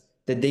ideas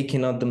that they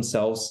cannot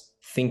themselves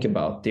think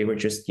about. They were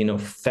just,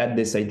 fed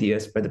these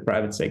ideas by the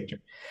private sector.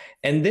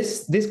 And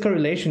this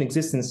correlation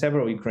exists in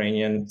several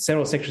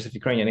sectors of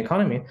Ukrainian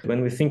economy.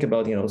 When we think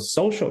about,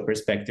 social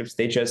perspectives,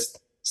 they just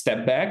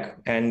step back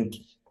and,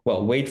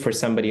 well, wait for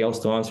somebody else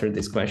to answer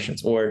these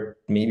questions, or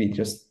maybe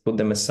just put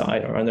them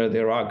aside or under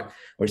the rug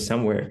or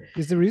somewhere.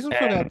 Is the reason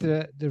for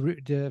that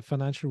the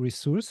financial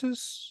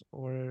resources,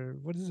 or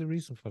what is the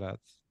reason for that?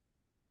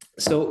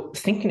 So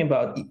thinking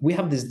about, we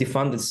have this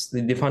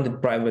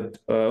defunded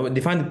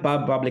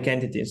public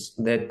entities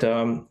that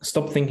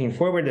stop thinking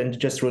forward and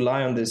just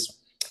rely on this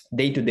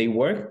day-to-day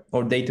work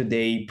or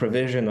day-to-day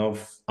provision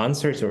of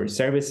answers or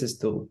services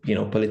to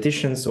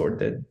politicians or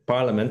the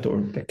parliament or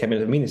the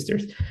cabinet of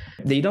ministers.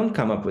 They don't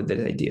come up with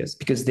these ideas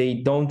because they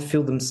don't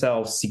feel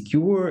themselves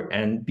secure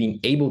and being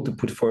able to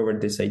put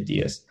forward these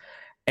ideas.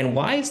 And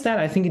why is that?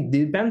 I think it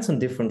depends on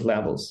different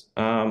levels.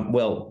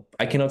 Well,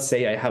 I cannot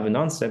say I have an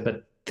answer,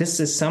 but this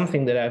is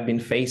something that I've been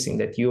facing,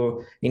 that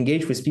you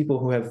engage with people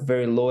who have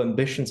very low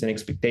ambitions and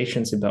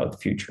expectations about the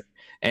future.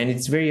 And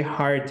it's very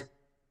hard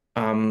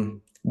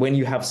when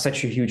you have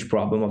such a huge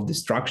problem of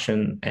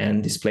destruction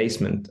and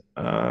displacement,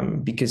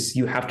 because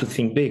you have to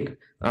think big.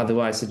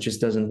 Otherwise, it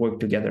just doesn't work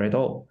together at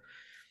all.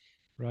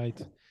 Right.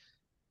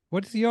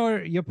 What's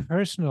your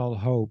personal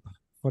hope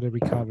for the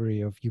recovery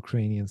of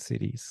Ukrainian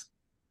cities?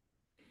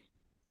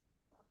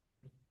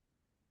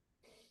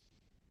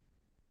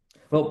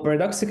 Well,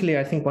 paradoxically,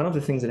 I think one of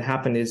the things that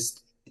happened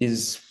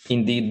is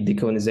indeed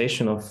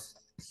decolonization of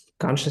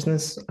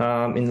consciousness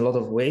in a lot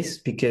of ways,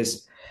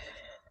 because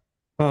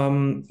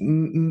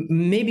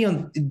maybe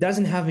it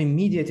doesn't have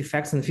immediate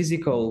effects on the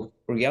physical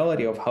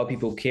reality of how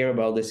people care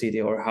about the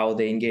city or how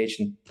they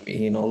engage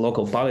in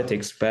local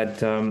politics, but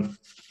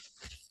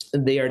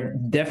they are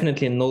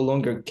definitely no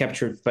longer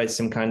captured by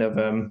some kind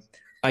of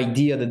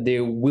idea that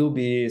there will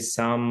be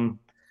some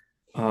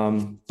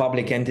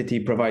public entity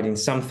providing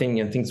something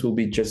and things will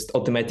be just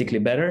automatically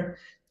better.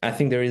 I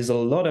think there is a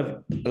lot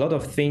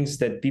of things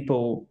that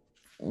people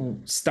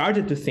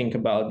started to think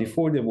about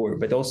before the war,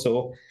 but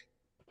also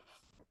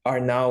are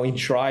now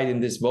enshrined in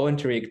this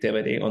voluntary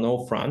activity on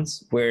all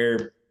fronts,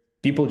 where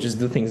people just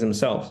do things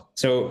themselves.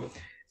 So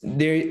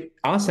there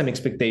are some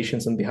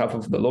expectations on behalf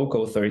of the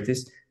local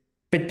authorities,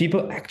 but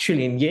people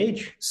actually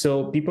engage.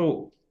 So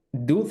people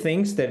do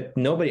things that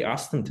nobody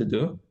asked them to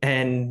do,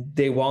 and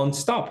they won't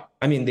stop.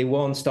 I mean, they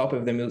won't stop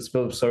if the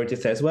municipal authority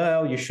says,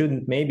 well, you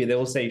shouldn't. Maybe they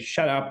will say,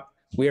 shut up,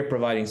 we're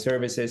providing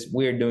services,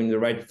 we're doing the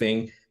right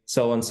thing,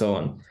 so on, so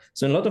on.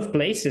 So in a lot of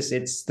places,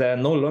 it's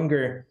no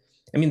longer,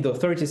 I mean, the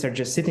authorities are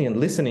just sitting and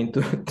listening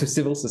to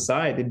civil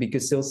society,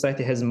 because civil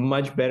society has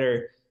much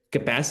better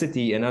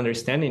capacity and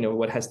understanding of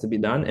what has to be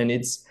done. And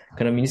it's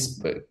kind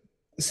of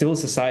civil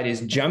society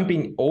is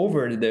jumping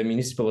over the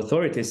municipal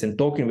authorities and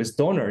talking with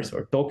donors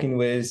or talking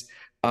with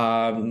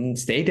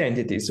state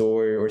entities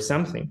or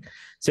something.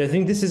 So I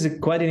think this is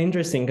quite an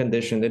interesting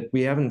condition that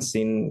we haven't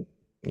seen,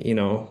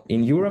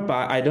 in Europe.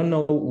 I don't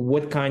know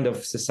what kind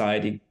of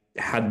society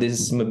had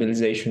this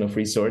mobilization of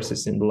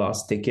resources in the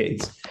last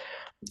decades.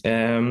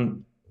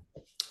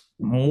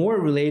 more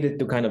related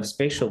to kind of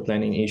spatial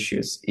planning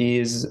issues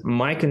is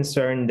my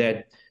concern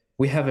that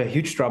we have a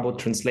huge trouble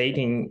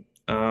translating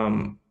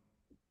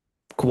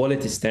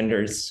quality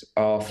standards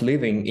of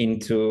living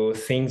into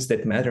things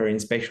that matter in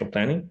spatial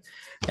planning.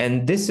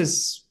 And this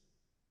is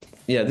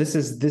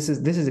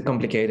a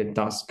complicated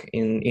task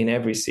in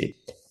every city.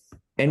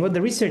 And what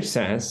the research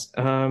says,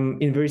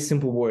 in very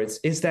simple words,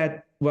 is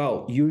that,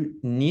 well, you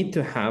need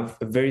to have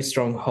a very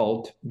strong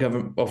hold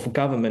of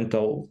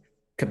governmental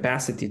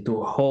capacity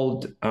to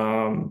hold,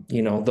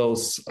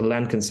 those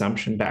land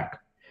consumption back.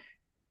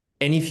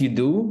 And if you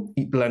do,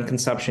 land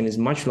consumption is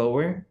much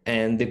lower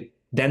and the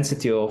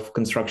density of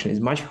construction is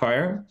much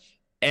higher.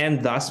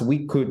 And thus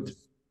we could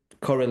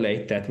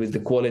correlate that with the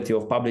quality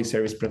of public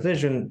service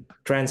provision,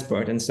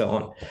 transport, and so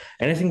on.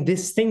 And I think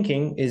this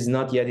thinking is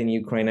not yet in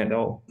Ukraine at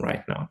all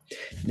right now.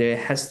 There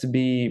has to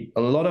be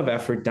a lot of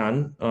effort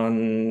done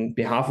on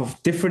behalf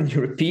of different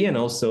European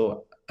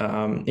also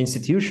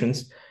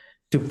institutions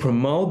to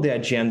promote the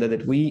agenda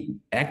that we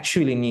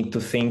actually need to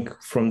think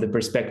from the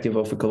perspective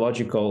of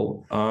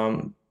ecological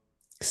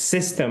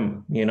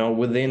system,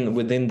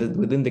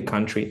 within the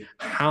country.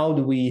 How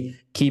do we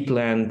keep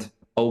land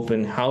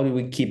open? How do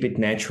we keep it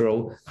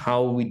natural?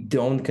 How we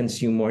don't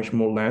consume much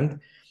more land?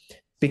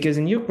 Because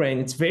in Ukraine,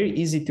 it's very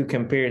easy to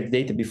compare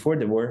data before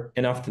the war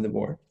and after the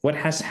war. What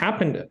has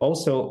happened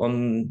also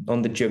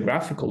on the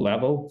geographical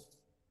level,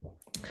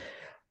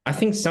 I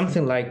think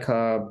something like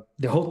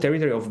the whole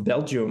territory of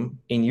Belgium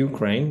in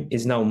Ukraine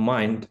is now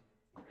mined.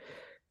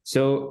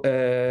 So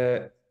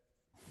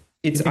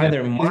it's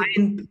either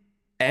mined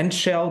and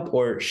shelled,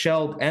 or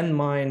shelled and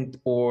mined,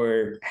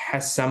 or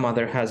has some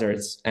other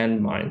hazards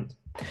and mined.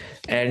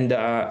 And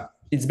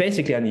it's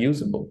basically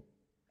unusable.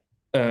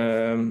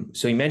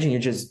 So imagine you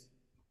just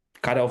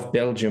cut off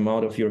Belgium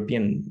out of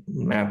European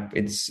map.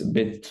 It's a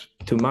bit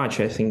too much,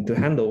 I think, to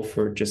handle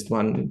for just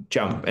one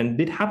jump. And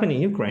it happened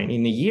in Ukraine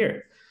in a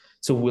year.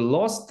 So we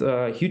lost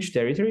huge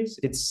territories.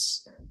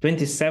 It's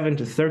 27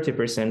 to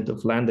 30%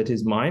 of land that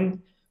is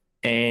mined,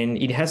 and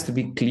it has to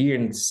be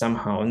cleared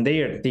somehow. And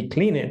they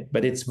clean it,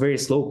 but it's a very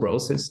slow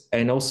process.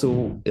 And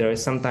also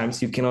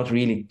sometimes you cannot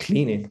really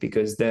clean it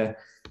because the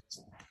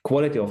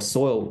quality of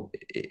soil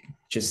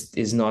just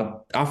is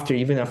not,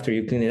 even after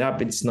you clean it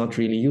up, it's not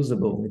really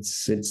usable.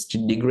 It's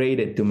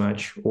degraded too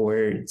much, or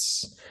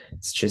it's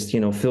just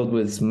filled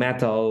with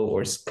metal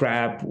or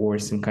scrap or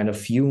some kind of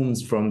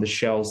fumes from the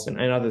shells and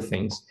other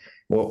things,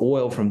 or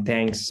oil from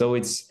tanks. So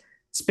it's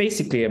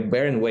basically a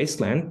barren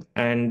wasteland.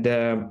 And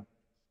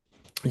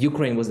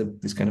Ukraine was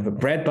this kind of a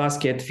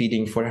breadbasket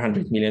feeding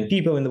 400 million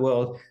people in the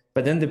world.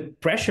 But then the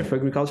pressure for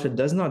agriculture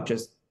does not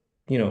just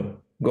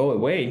go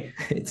away.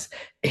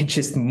 It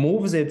just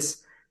moves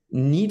its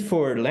need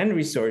for land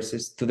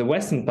resources to the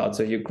western parts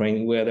of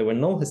Ukraine, where there were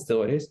no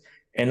hostilities.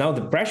 And now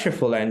the pressure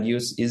for land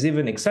use is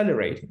even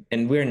accelerating.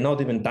 And we're not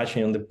even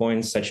touching on the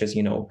points such as,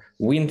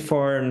 wind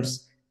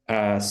farms,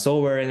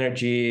 solar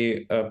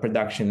energy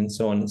production, and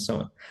so on and so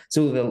on.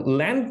 So the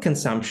land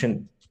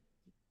consumption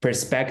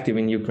perspective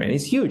in Ukraine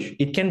is huge.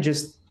 It can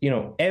just,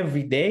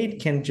 every day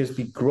it can just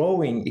be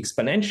growing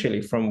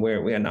exponentially from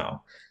where we are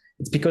now.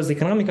 It's because the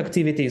economic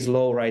activity is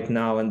low right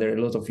now, and there are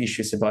a lot of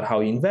issues about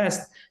how you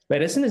invest.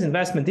 But as soon as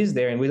investment is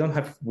there and we don't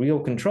have real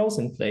controls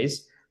in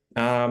place,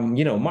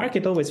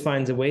 market always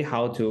finds a way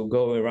how to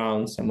go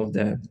around some of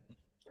the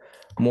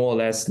more or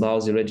less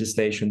lousy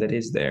legislation that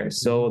is there.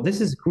 So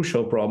this is a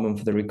crucial problem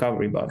for the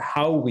recovery, about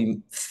how we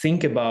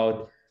think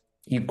about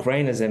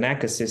Ukraine as an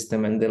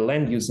ecosystem and the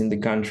land use in the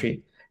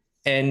country.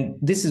 And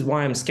this is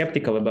why I'm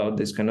skeptical about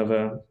this kind of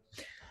a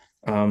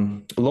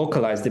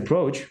localized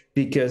approach,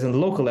 because on the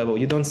local level,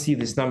 you don't see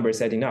these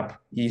numbers adding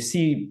up. You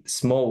see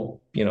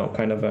small,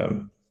 kind of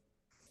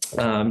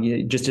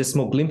just a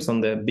small glimpse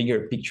on the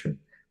bigger picture,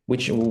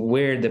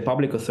 where the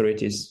public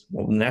authorities,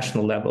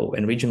 national level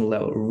and regional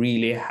level,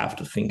 really have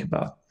to think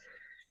about.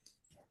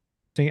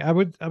 I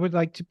would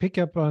like to pick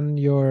up on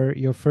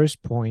your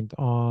first point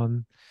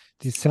on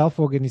the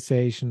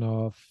self-organization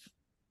of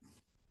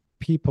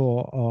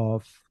people,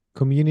 of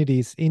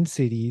communities in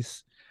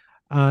cities,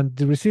 and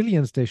the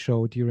resilience they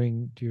show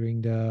during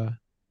the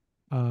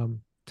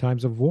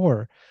times of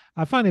war.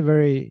 I find it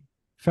very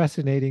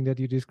fascinating that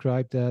you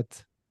described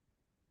that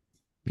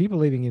people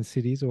living in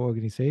cities or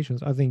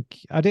organizations, I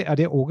think, are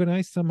they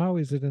organized somehow?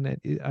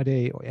 Are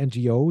they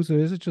NGOs, or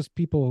is it just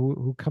people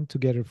who come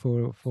together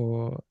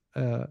for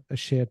a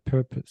shared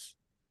purpose?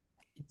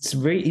 It's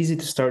very easy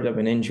to start up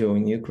an NGO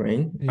in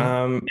Ukraine,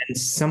 and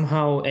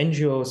somehow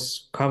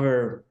NGOs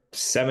cover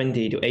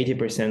 70 to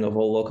 80% of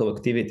all local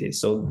activities.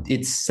 So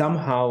it's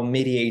somehow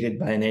mediated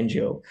by an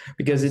NGO,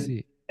 because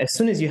as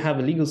soon as you have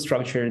a legal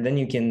structure, then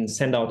you can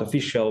send out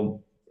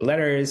official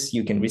letters,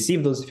 you can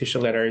receive those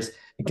official letters,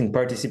 you can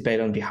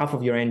participate on behalf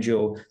of your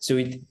NGO. So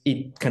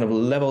it kind of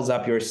levels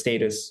up your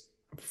status,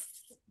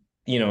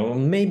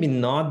 maybe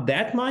not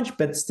that much,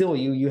 but still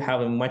you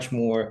have a much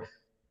more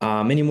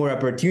many more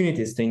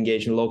opportunities to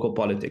engage in local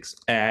politics.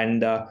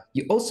 And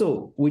you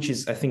also, which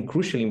is, I think,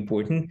 crucially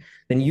important,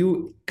 then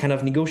you kind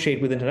of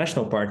negotiate with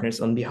international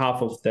partners on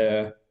behalf of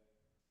the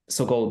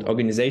so-called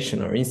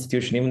organization or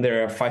institution, even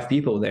there are 5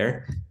 people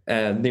there,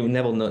 they will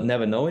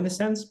never know in a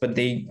sense, but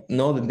they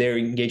know that they're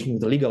engaging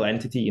with a legal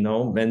entity,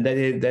 and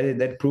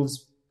that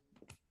proves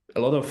a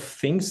lot of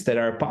things that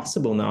are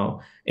possible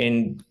now.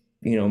 And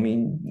I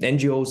mean,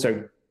 NGOs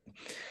are,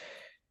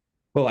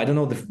 well, I don't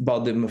know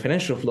about the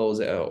financial flows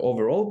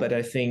overall, but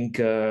I think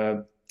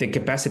the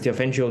capacity of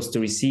NGOs to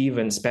receive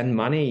and spend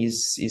money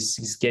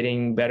is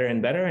getting better and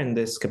better, and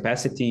this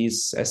capacity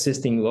is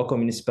assisting local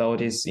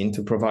municipalities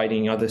into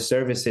providing other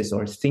services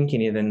or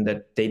thinking even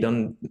that they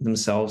don't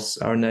themselves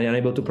are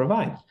unable to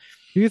provide.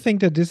 Do you think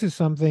that this is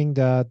something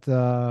that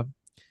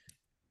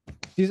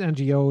these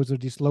NGOs or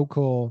these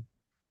local,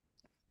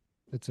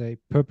 let's say,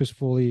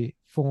 purposefully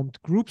formed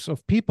groups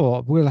of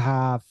people will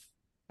have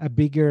a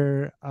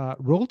bigger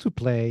role to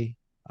play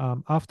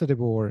after the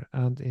war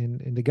and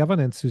in the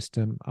governance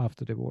system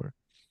after the war?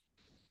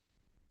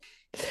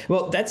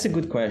 Well, that's a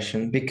good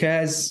question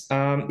because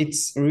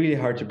it's really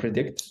hard to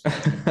predict.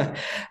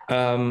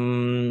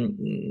 And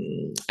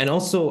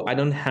also, I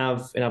don't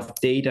have enough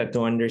data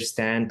to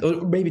understand,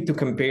 or maybe to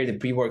compare the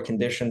pre-war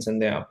conditions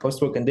and the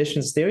post-war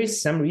conditions. There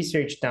is some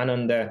research done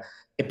on the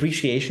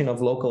appreciation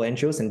of local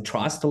NGOs and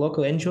trust to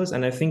local NGOs,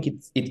 and I think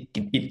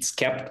it's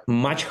kept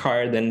much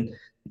higher than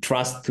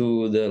trust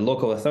to the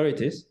local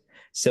authorities.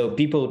 So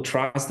people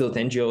trust those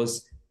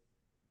NGOs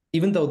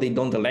even though they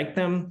don't elect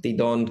them, they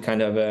don't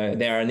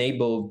they are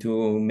unable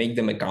to make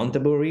them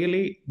accountable.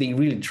 Really, they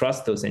really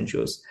trust those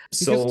NGOs.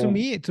 Because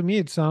to me,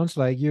 it sounds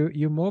like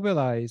you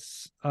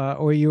mobilize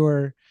or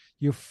you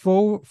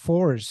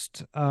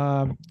forced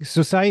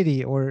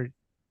society, or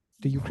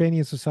the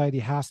Ukrainian society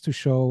has to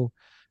show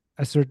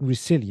a certain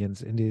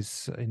resilience in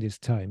these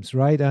times,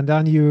 right? And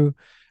then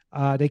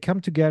they come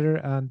together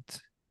and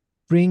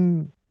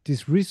bring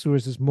these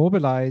resources,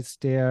 mobilize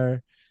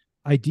their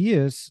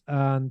ideas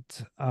and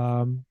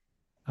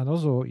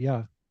also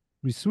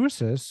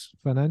resources,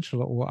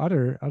 financial or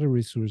other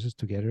resources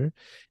together.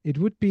 It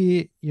would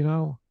be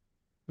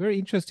very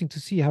interesting to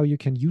see how you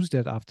can use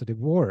that after the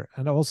war,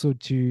 and also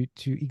to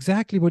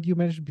exactly what you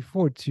mentioned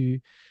before, to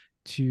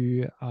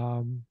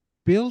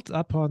build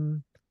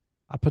upon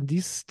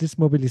this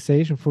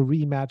mobilization for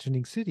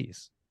reimagining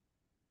cities.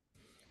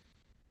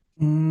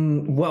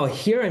 Well,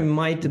 here I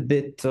might a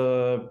bit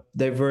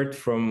divert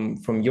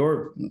from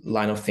your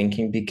line of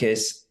thinking,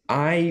 because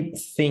I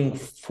think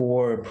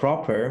for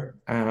proper,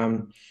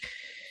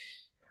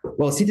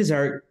 well, cities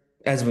are,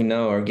 as we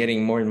know, are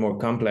getting more and more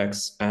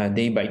complex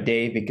day by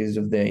day because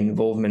of the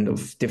involvement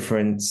of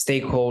different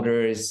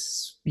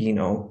stakeholders,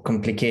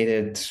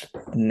 complicated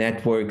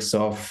networks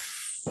of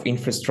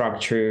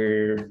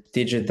infrastructure,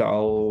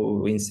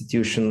 digital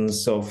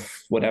institutions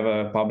of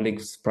whatever public,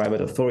 private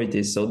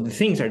authorities. So the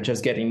things are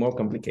just getting more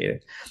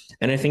complicated.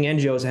 And I think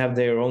NGOs have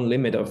their own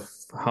limit of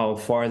how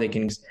far they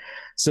can.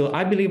 So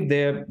I believe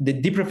the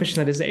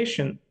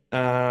deprofessionalization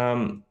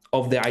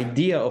of the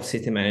idea of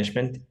city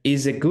management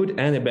is a good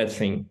and a bad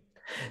thing.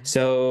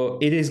 So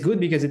it is good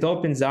because it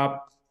opens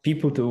up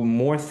people to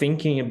more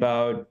thinking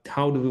about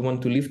how do we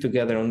want to live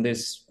together on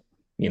this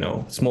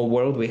small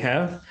world we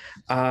have,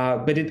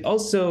 but it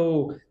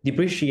also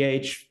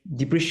depreciates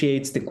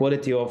the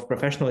quality of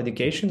professional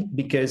education,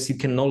 because you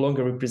can no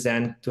longer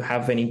represent to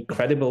have an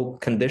incredible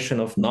condition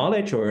of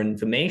knowledge or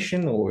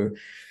information or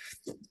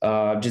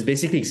just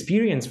basically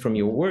experience from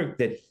your work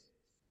that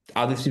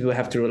other people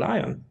have to rely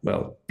on.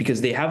 Well,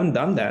 because they haven't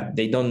done that,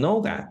 they don't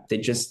know that, they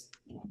just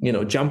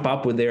jump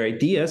up with their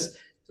ideas,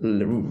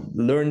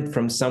 learn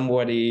from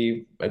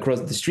somebody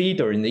across the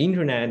street or in the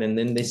internet, and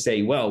then they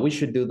say, well, we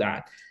should do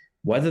that.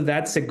 Whether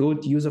that's a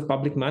good use of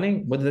public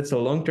money, whether that's a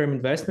long-term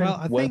investment.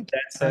 Well,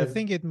 I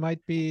think it might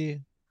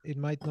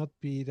not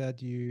be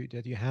that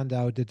you hand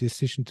out the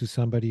decision to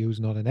somebody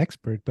who's not an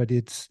expert, but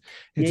it's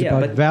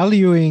about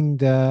valuing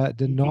the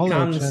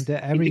knowledge and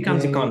the everyday. It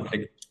becomes a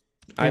conflict.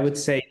 I would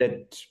say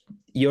that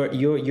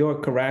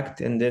you're correct,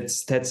 and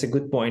that's a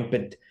good point.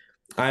 But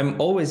I'm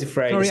always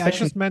afraid. Sorry, I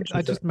just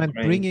meant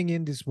bringing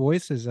in these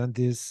voices and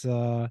this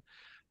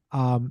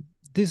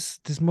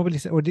this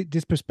mobilization or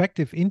this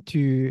perspective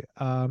into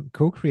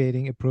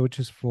co-creating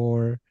approaches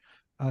for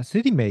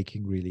city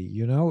making. Really,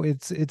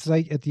 it's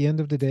like at the end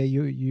of the day,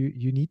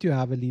 you need to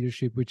have a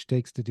leadership which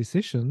takes the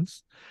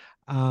decisions,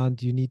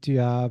 and you need to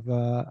have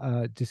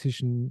a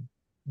decision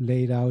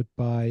laid out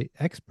by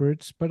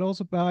experts, but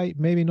also by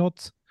maybe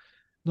not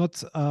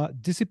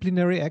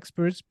disciplinary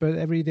experts, but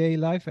everyday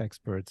life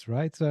experts,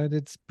 right? So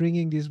it's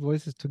bringing these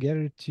voices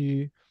together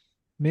to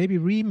maybe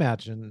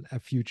reimagine a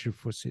future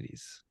for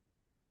cities.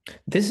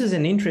 This is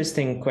an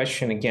interesting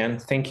question again.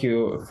 Thank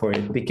you for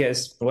it,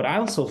 because what I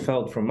also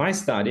felt from my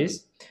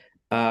studies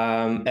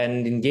and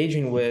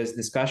engaging with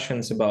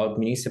discussions about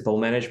municipal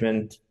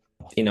management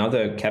in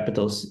other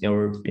capitals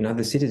or in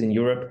other cities in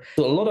Europe,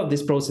 so a lot of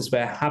this process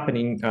were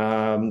happening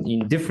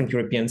in different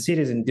European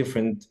cities in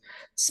different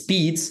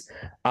speeds.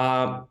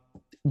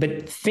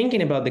 But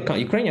thinking about the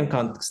Ukrainian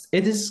context,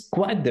 it is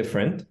quite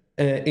different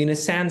in a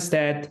sense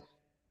that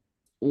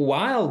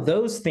while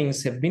those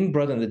things have been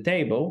brought on the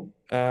table,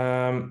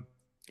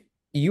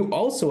 you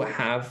also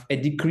have a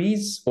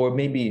decrease, or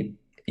maybe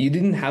you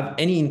didn't have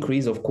any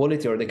increase of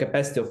quality or the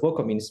capacity of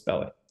local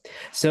municipality.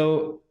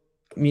 So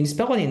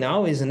municipality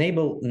now is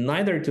unable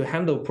neither to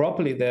handle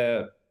properly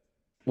the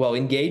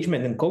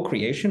engagement and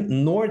co-creation,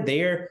 nor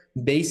their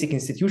basic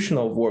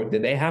institutional work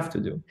that they have to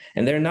do.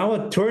 And they're now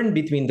a turn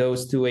between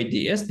those two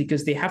ideas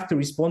because they have to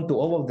respond to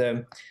all of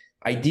the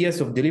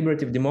ideas of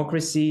deliberative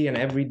democracy and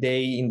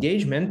everyday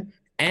engagement,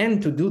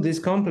 and to do this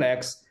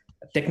complex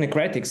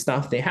technocratic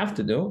stuff they have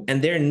to do.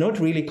 And they're not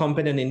really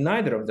competent in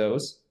neither of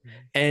those.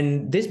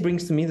 And this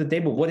brings to me the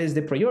table, what is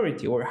the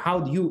priority, or how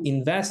do you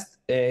invest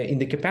in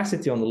the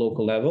capacity on the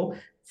local level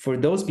for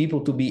those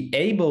people to be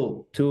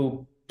able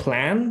to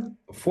plan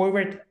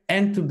forward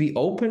and to be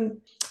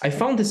open? I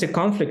found this a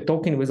conflict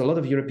talking with a lot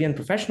of European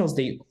professionals.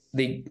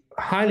 They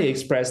highly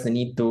express the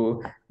need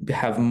to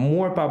have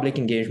more public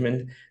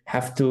engagement,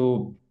 have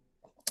to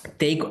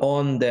take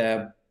on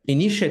the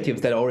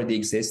initiatives that already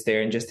exist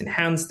there and just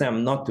enhance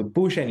them, not to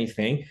push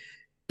anything.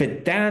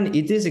 But then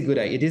it is a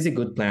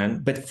good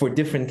plan, but for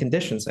different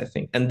conditions, I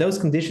think. And those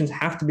conditions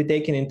have to be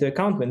taken into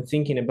account when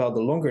thinking about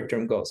the longer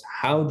term goals.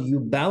 How do you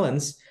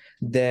balance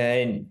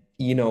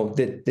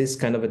this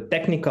kind of a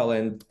technical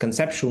and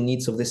conceptual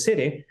needs of the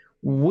city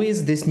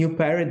with this new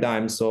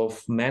paradigms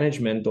of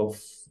management of,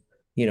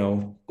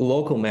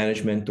 local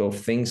management of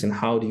things, and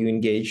how do you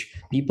engage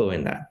people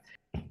in that?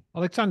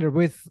 Oleksandr,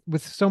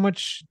 with so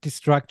much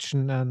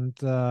destruction and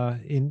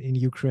in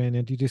Ukraine,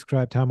 and you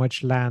described how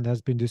much land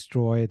has been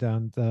destroyed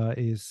and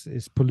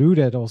is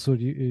polluted also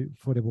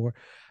for the war,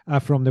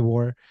 from the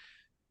war.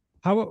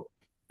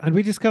 And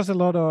we discussed a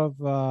lot of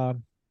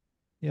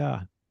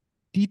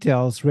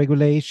details,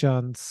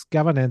 regulations,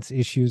 governance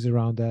issues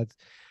around that.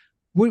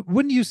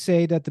 Wouldn't you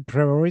say that the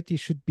priority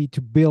should be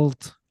to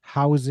build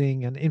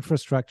housing and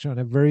infrastructure on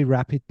a very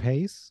rapid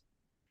pace,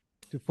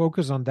 to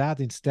focus on that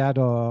instead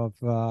of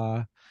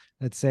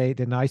let's say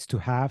the nice to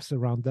haves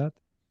around that?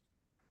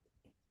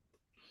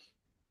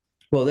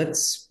 Well,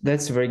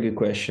 that's a very good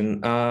question,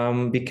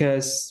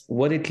 because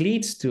what it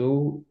leads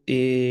to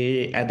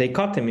is a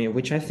dichotomy,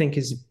 which I think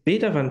is a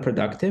bit of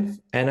unproductive.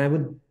 And I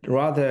would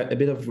rather a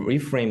bit of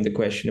reframe the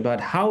question about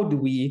how do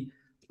we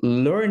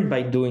learn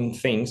by doing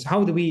things?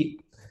 How do we,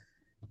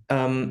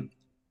 from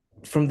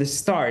the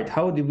start,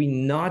 how do we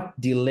not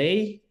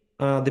delay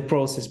the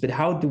process, but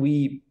how do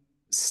we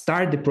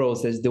start the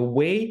process the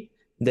way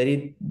that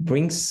it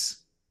builds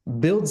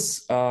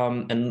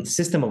a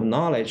system of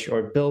knowledge,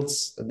 or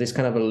builds this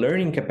kind of a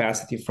learning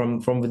capacity from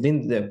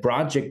within the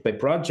project by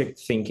project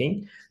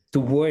thinking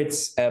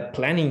towards a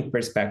planning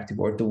perspective,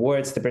 or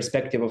towards the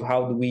perspective of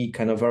how do we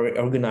kind of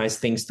organize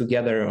things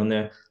together on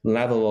a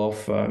level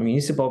of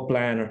municipal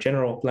plan or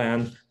general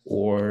plan,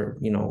 or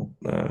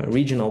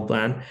regional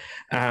plan.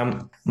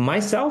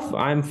 Myself,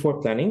 I'm for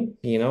planning.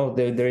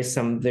 There is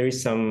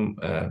some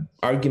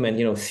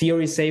argument.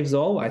 Theory saves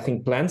all. I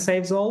think plan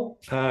saves all.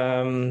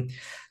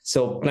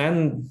 So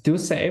plan do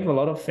save a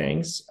lot of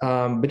things,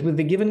 but with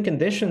the given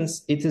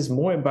conditions, it is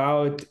more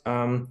about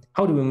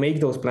how do we make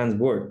those plans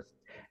work.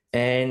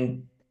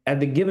 And at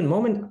the given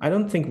moment, I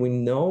don't think we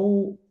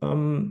know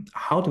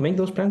how to make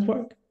those plans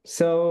work.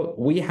 So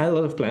we had a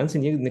lot of plans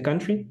in the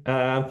country.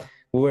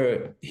 We were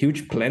a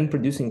huge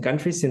plan-producing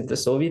country since the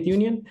Soviet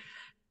Union.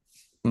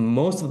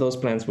 Most of those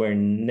plans were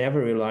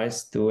never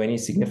realized to any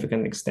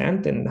significant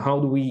extent. And how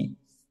do we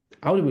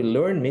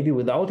learn, maybe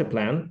without a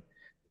plan?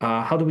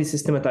 How do we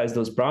systematize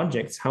those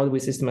projects? How do we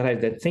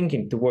systematize that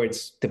thinking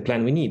towards the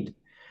plan we need?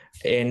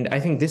 And I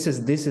think this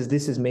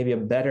is maybe a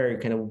better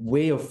kind of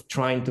way of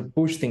trying to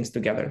push things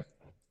together.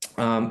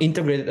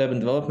 Integrated urban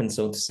development,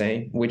 so to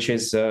say, which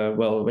is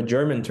a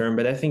German term,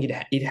 but I think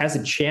it has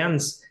a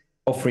chance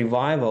of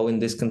revival in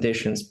these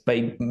conditions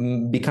by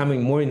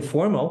becoming more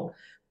informal,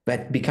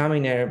 but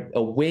becoming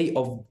a way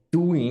of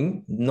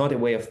doing, not a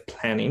way of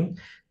planning,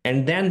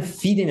 and then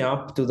feeding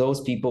up to those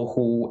people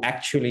who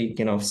actually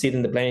sit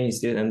in the planning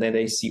institute, and then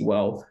they see,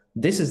 well,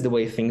 this is the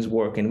way things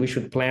work, and we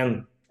should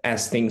plan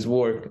as things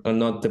work, and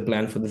not to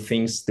plan for the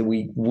things that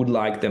we would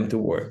like them to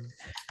work.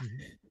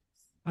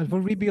 And for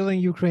rebuilding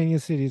Ukrainian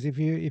cities, if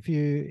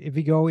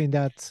you go in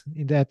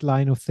that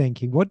line of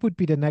thinking, what would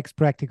be the next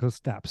practical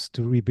steps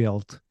to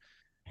rebuild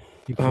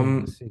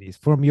Ukrainian cities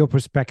from your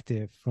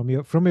perspective, from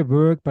your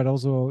work, but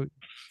also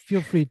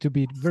feel free to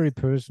be very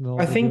personal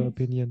with your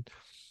opinion.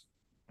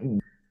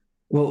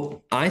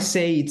 Well, I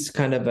say it's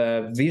kind of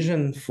a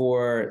vision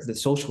for the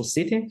social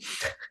city.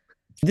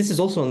 This is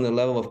also on the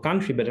level of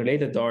country, but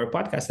related to our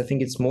podcast. I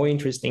think it's more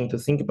interesting to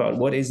think about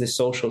what is the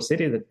social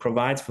city that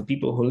provides for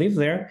people who live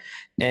there.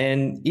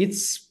 And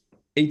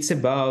it's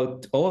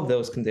about all of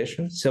those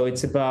conditions. So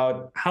it's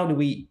about how do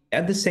we,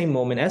 at the same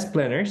moment, as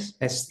planners,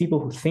 as people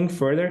who think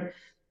further,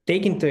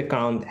 take into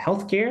account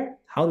healthcare.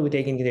 How do we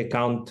take into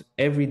account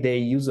everyday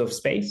use of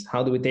space?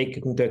 How do we take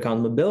into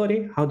account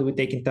mobility? How do we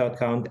take into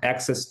account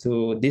access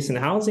to decent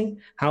housing?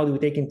 How do we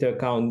take into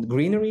account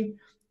greenery?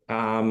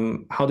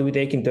 How do we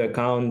take into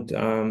account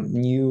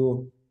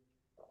new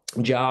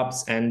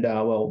jobs and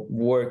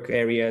work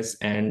areas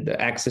and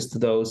access to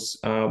those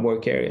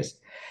work areas?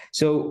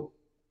 So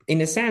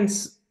in a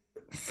sense,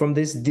 from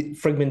this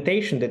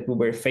fragmentation that we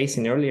were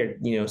facing earlier,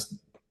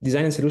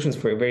 designing solutions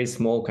for a very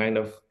small kind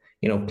of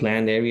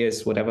planned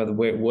areas, whatever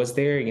where was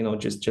there,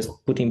 just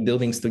putting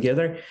buildings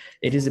together.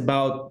 It is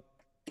about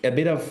a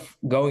bit of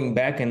going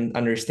back and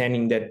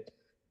understanding that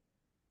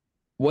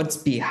what's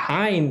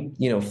behind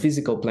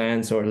physical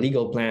plans or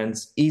legal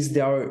plans is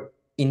our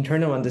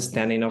internal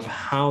understanding of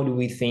how do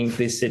we think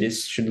these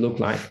cities should look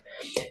like.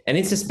 And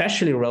it's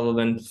especially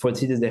relevant for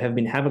cities that have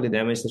been heavily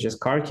damaged, such as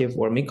Kharkiv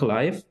or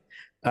Mykolaiv,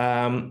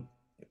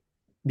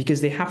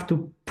 because they have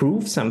to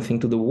prove something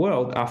to the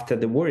world after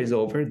the war is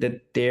over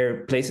that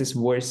their place is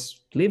worth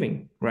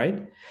living,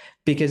 right?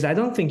 Because I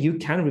don't think you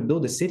can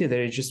rebuild a city that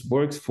it just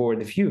works for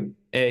the few.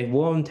 It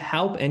won't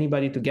help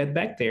anybody to get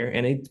back there,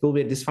 and it will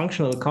be a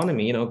dysfunctional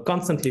economy,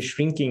 constantly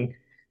shrinking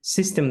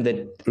system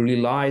that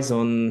relies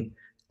on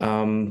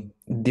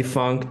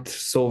defunct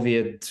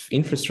Soviet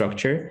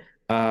infrastructure,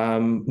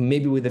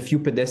 maybe with a few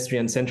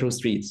pedestrian central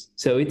streets.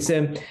 So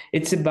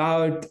it's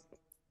about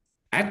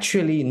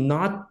actually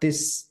not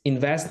this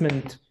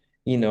investment,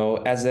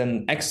 as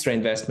an extra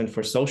investment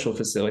for social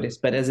facilities,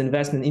 but as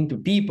investment into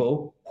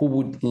people who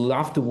would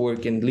love to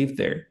work and live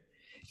there.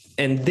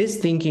 And this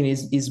thinking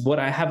is what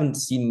I haven't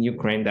seen in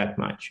Ukraine that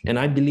much. And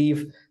I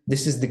believe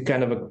this is the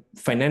kind of a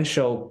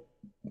financial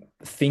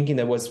thinking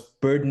that was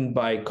burdened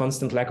by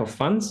constant lack of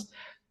funds,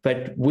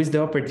 but with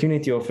the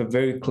opportunity of a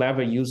very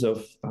clever use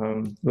of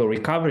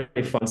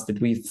recovery funds that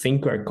we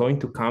think are going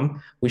to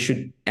come, we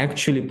should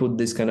actually put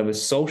this kind of a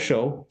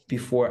social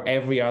before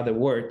every other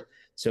word.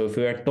 So if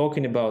we are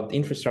talking about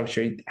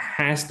infrastructure, it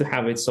has to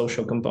have its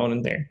social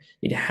component there.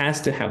 It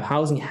has to have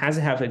housing, has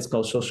to have its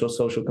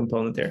social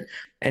component there.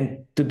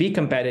 And to be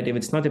competitive,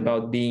 it's not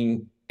about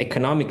being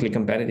economically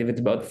competitive.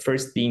 It's about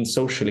first being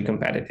socially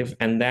competitive,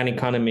 and then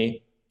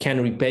economy can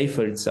repay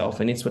for itself.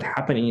 And it's what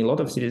happened in a lot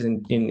of cities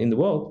in the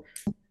world.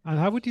 And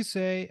how would you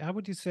say,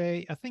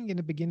 I think in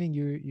the beginning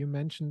you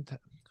mentioned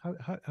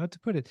how to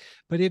put it,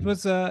 but it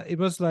was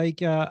like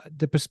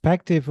the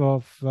perspective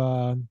of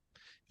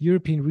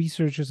European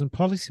researchers and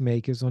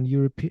policymakers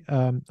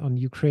on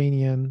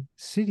Ukrainian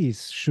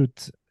cities should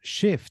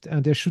shift,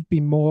 and there should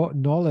be more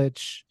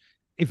knowledge,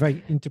 if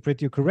I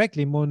interpret you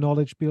correctly, more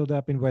knowledge built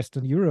up in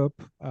Western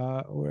Europe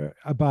or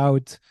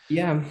about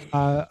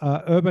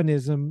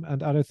urbanism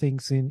and other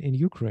things in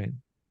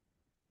Ukraine.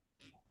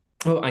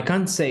 Well, I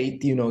can't say,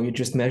 you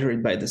just measure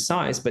it by the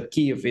size, but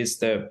Kiev is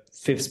the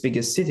fifth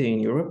biggest city in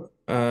Europe.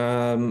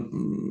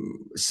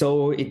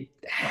 So it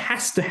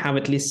has to have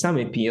at least some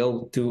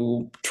appeal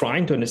to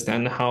trying to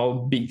understand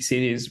how big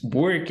cities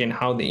work and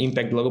how they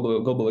impact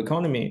global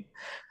economy.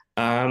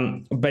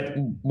 But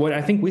what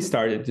I think we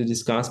started to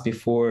discuss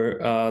before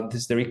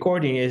the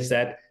recording is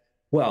that,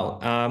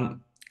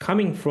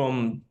 coming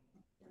from,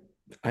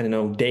 I don't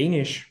know,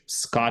 Danish,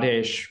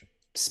 Scottish,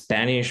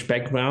 Spanish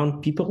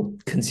background, people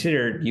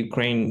consider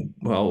Ukraine,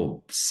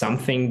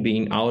 something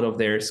being out of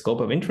their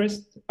scope of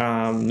interest,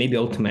 maybe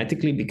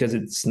automatically because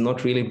it's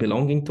not really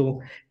belonging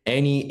to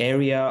any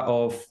area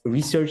of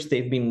research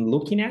they've been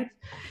looking at.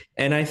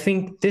 And I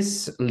think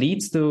this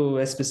leads to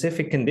a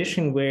specific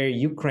condition where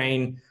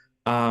Ukraine,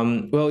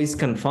 is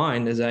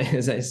confined, as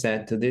I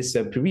said, to this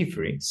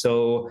periphery.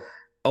 So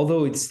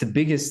although it's the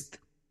biggest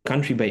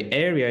country by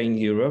area in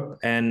Europe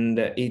and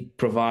it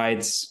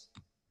provides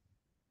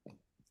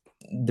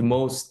the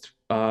most,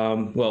 a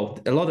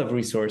lot of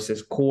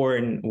resources,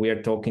 corn, we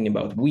are talking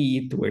about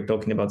wheat, we're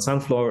talking about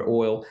sunflower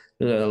oil,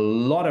 a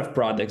lot of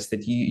products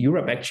that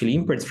Europe actually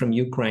imports from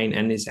Ukraine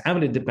and is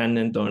heavily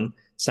dependent on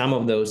some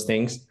of those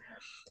things.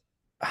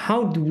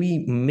 How do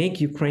we make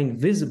Ukraine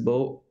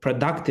visible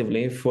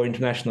productively for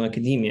international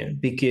academia?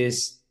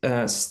 Because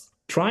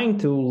trying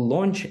to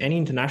launch any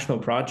international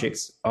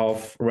projects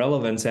of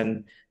relevance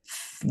and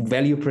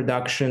value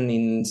production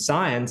in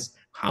science,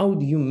 how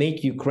do you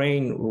make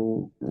Ukraine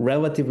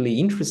relatively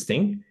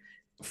interesting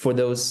for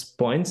those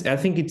points? I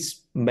think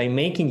it's by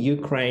making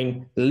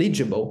Ukraine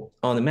legible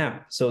on the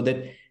map so that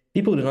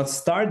people do not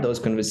start those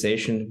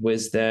conversations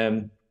with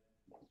the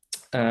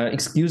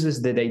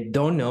excuses that they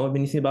don't know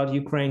anything about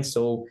Ukraine.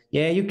 So,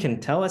 you can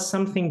tell us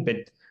something,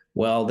 but,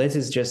 this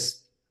is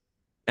just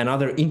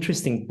another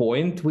interesting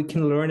point we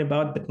can learn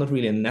about, but not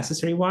really a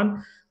necessary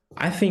one.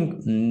 I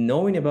think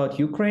knowing about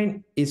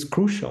Ukraine is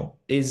crucial,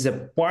 is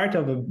a part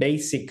of a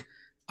basic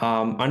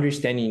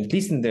understanding, at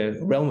least in the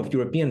realm of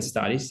European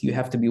studies. You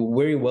have to be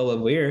very well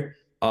aware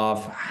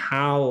of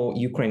how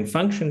Ukraine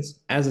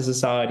functions as a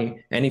society.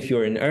 And if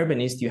you're an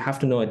urbanist, you have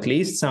to know at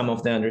least some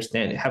of the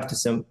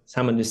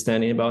some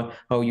understanding about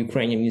how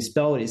Ukrainian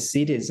municipalities,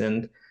 cities,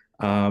 and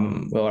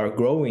are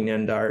growing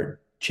and are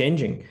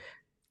changing.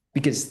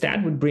 Because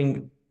that would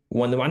bring,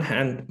 on the one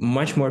hand,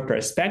 much more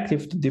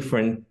perspective to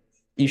different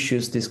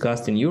issues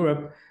discussed in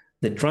Europe,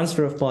 the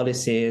transfer of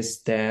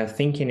policies, the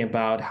thinking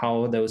about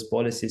how those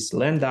policies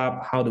land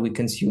up, how do we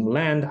consume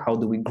land, how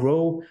do we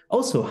grow,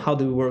 also how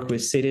do we work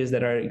with cities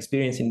that are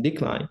experiencing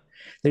decline.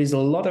 There is a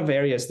lot of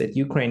areas that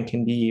Ukraine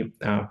can be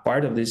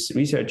part of this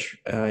research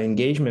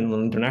engagement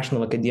on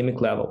international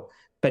academic level,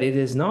 but it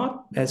is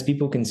not, as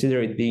people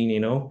consider it, being,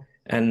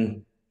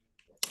 an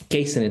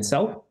case in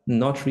itself,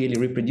 not really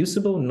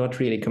reproducible, not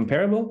really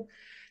comparable.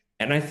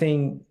 And I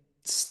think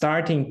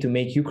starting to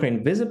make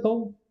Ukraine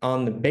visible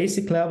on the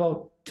basic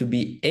level, to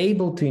be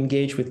able to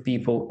engage with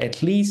people,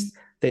 at least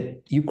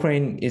that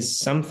Ukraine is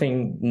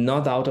something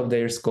not out of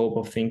their scope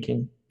of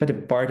thinking, but a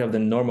part of the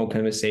normal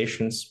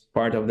conversations,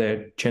 part of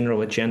the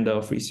general agenda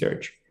of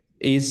research,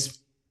 is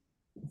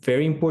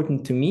very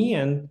important to me.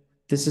 And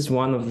this is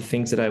one of the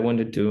things that I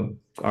wanted to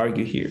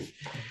argue here.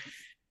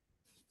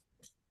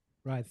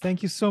 Right.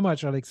 Thank you so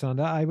much,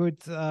 Oleksandr. I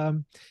would,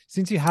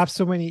 since you have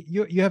so many,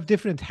 you have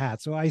different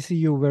hats. So I see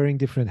you wearing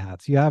different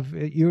hats.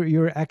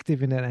 You're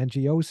active in an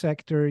NGO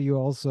sector.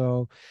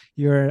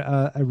 You're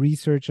a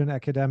researcher and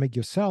academic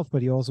yourself,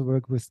 but you also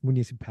work with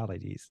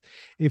municipalities.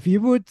 If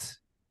you would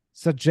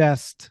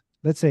suggest,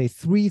 let's say,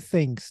 3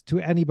 things to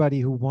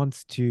anybody who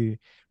wants to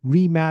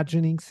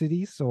reimagining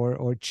cities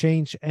or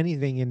change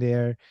anything in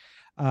their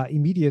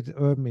immediate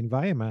urban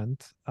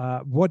environment,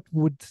 what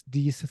would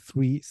these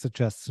 3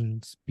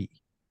 suggestions be?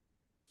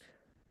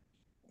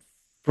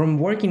 From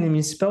working in the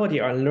municipality,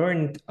 I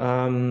learned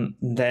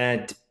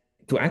that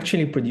to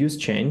actually produce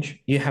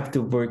change, you have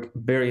to work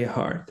very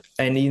hard.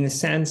 And in a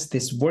sense,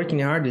 this working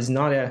hard is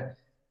not a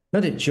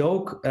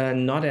joke,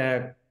 not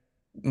a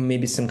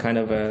maybe some kind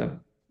of a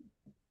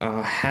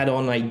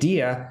head-on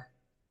idea,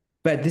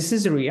 but this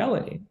is a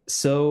reality.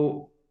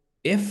 So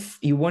if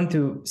you want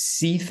to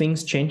see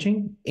things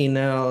changing on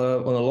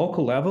a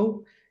local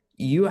level,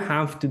 you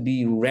have to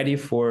be ready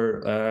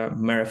for a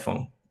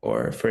marathon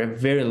or for a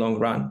very long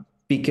run,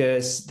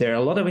 because there are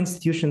a lot of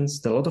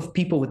institutions, there are a lot of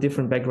people with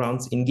different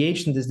backgrounds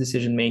engaged in this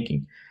decision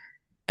making.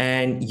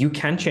 And you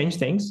can change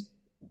things,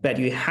 but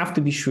you have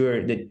to be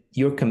sure that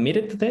you're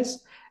committed to this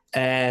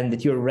and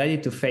that you're ready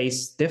to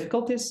face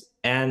difficulties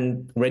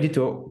and ready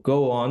to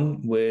go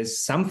on with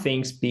some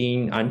things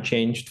being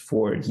unchanged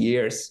for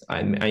years, I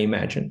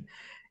imagine.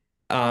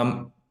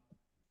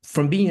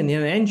 From being in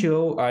an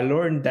NGO, I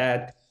learned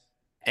that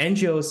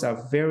NGOs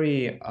are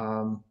very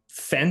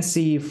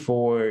fancy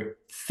for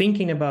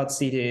thinking about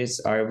cities,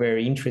 are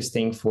very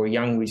interesting for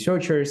young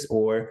researchers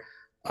or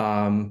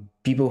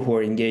people who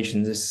are engaged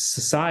in this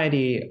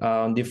society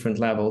on different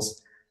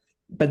levels,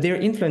 but their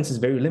influence is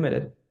very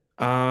limited.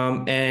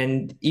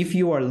 And if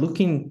you are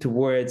looking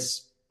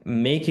towards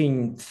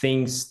making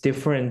things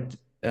different,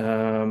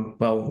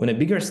 on a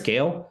bigger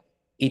scale,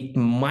 it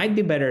might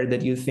be better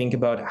that you think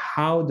about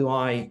how do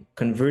I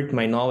convert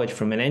my knowledge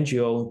from an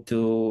NGO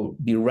to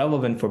be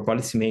relevant for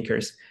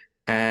policymakers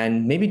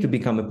and maybe to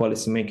become a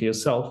policymaker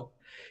yourself.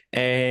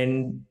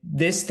 And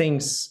these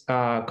things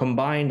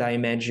combined, I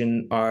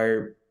imagine,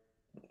 are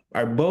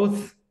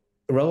both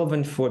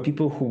relevant for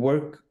people who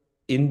work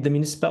in the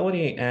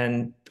municipality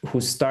and who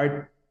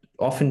start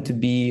often to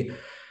be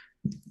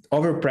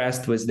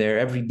overpressed with their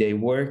everyday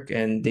work,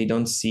 and they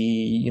don't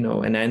see,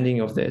 an ending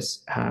of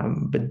this.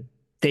 But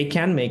they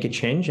can make a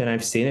change, and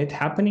I've seen it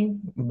happening.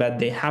 But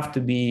they have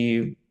to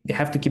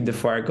keep the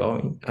fire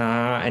going.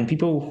 And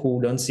people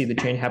who don't see the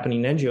change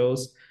happening in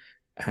NGOs,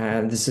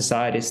 the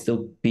society is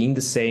still being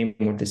the same,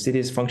 or the city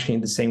is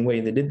functioning the same way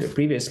they did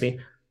previously.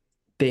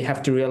 They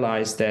have to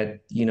realize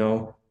that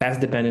past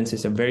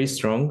dependencies are very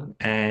strong,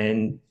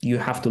 and you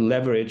have to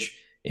leverage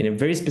in a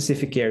very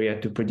specific area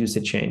to produce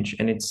a change.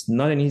 And it's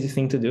not an easy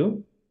thing to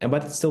do,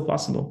 but it's still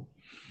possible.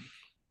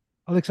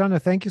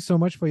 Oleksandr, thank you so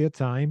much for your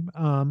time.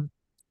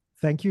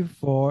 Thank you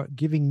for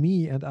giving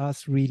me and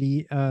us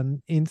really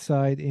an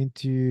insight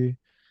into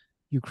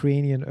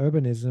Ukrainian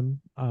urbanism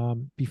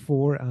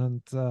before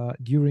and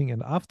during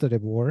and after the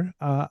war.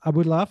 I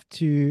would love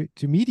to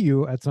meet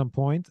you at some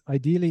point,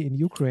 ideally in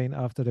Ukraine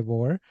after the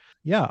war.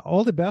 Yeah,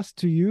 all the best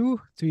to you,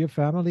 to your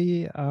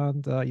family,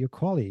 and your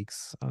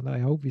colleagues. And I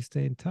hope we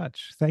stay in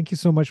touch. Thank you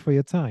so much for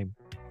your time.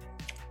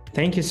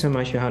 Thank you so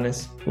much,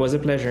 Johannes. It was a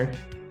pleasure.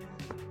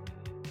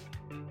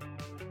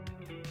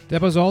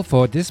 That was all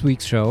for this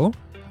week's show.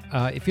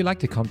 If you like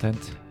the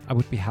content, I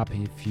would be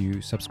happy if you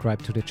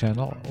subscribe to the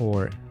channel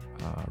or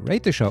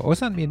rate the show, or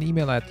send me an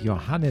email at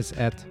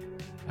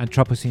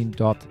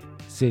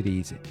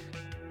johannes@anthropocene.cities.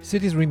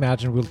 Cities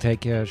Reimagined will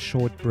take a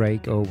short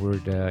break over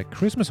the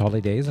Christmas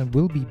holidays and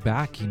we'll be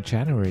back in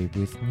January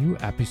with new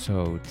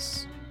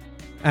episodes.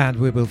 And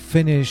we will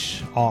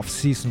finish off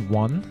season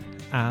 1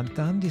 and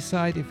then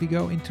decide if we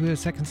go into a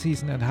second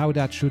season and how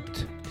that should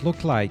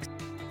look like.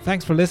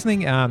 Thanks for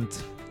listening, and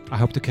I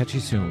hope to catch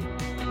you soon.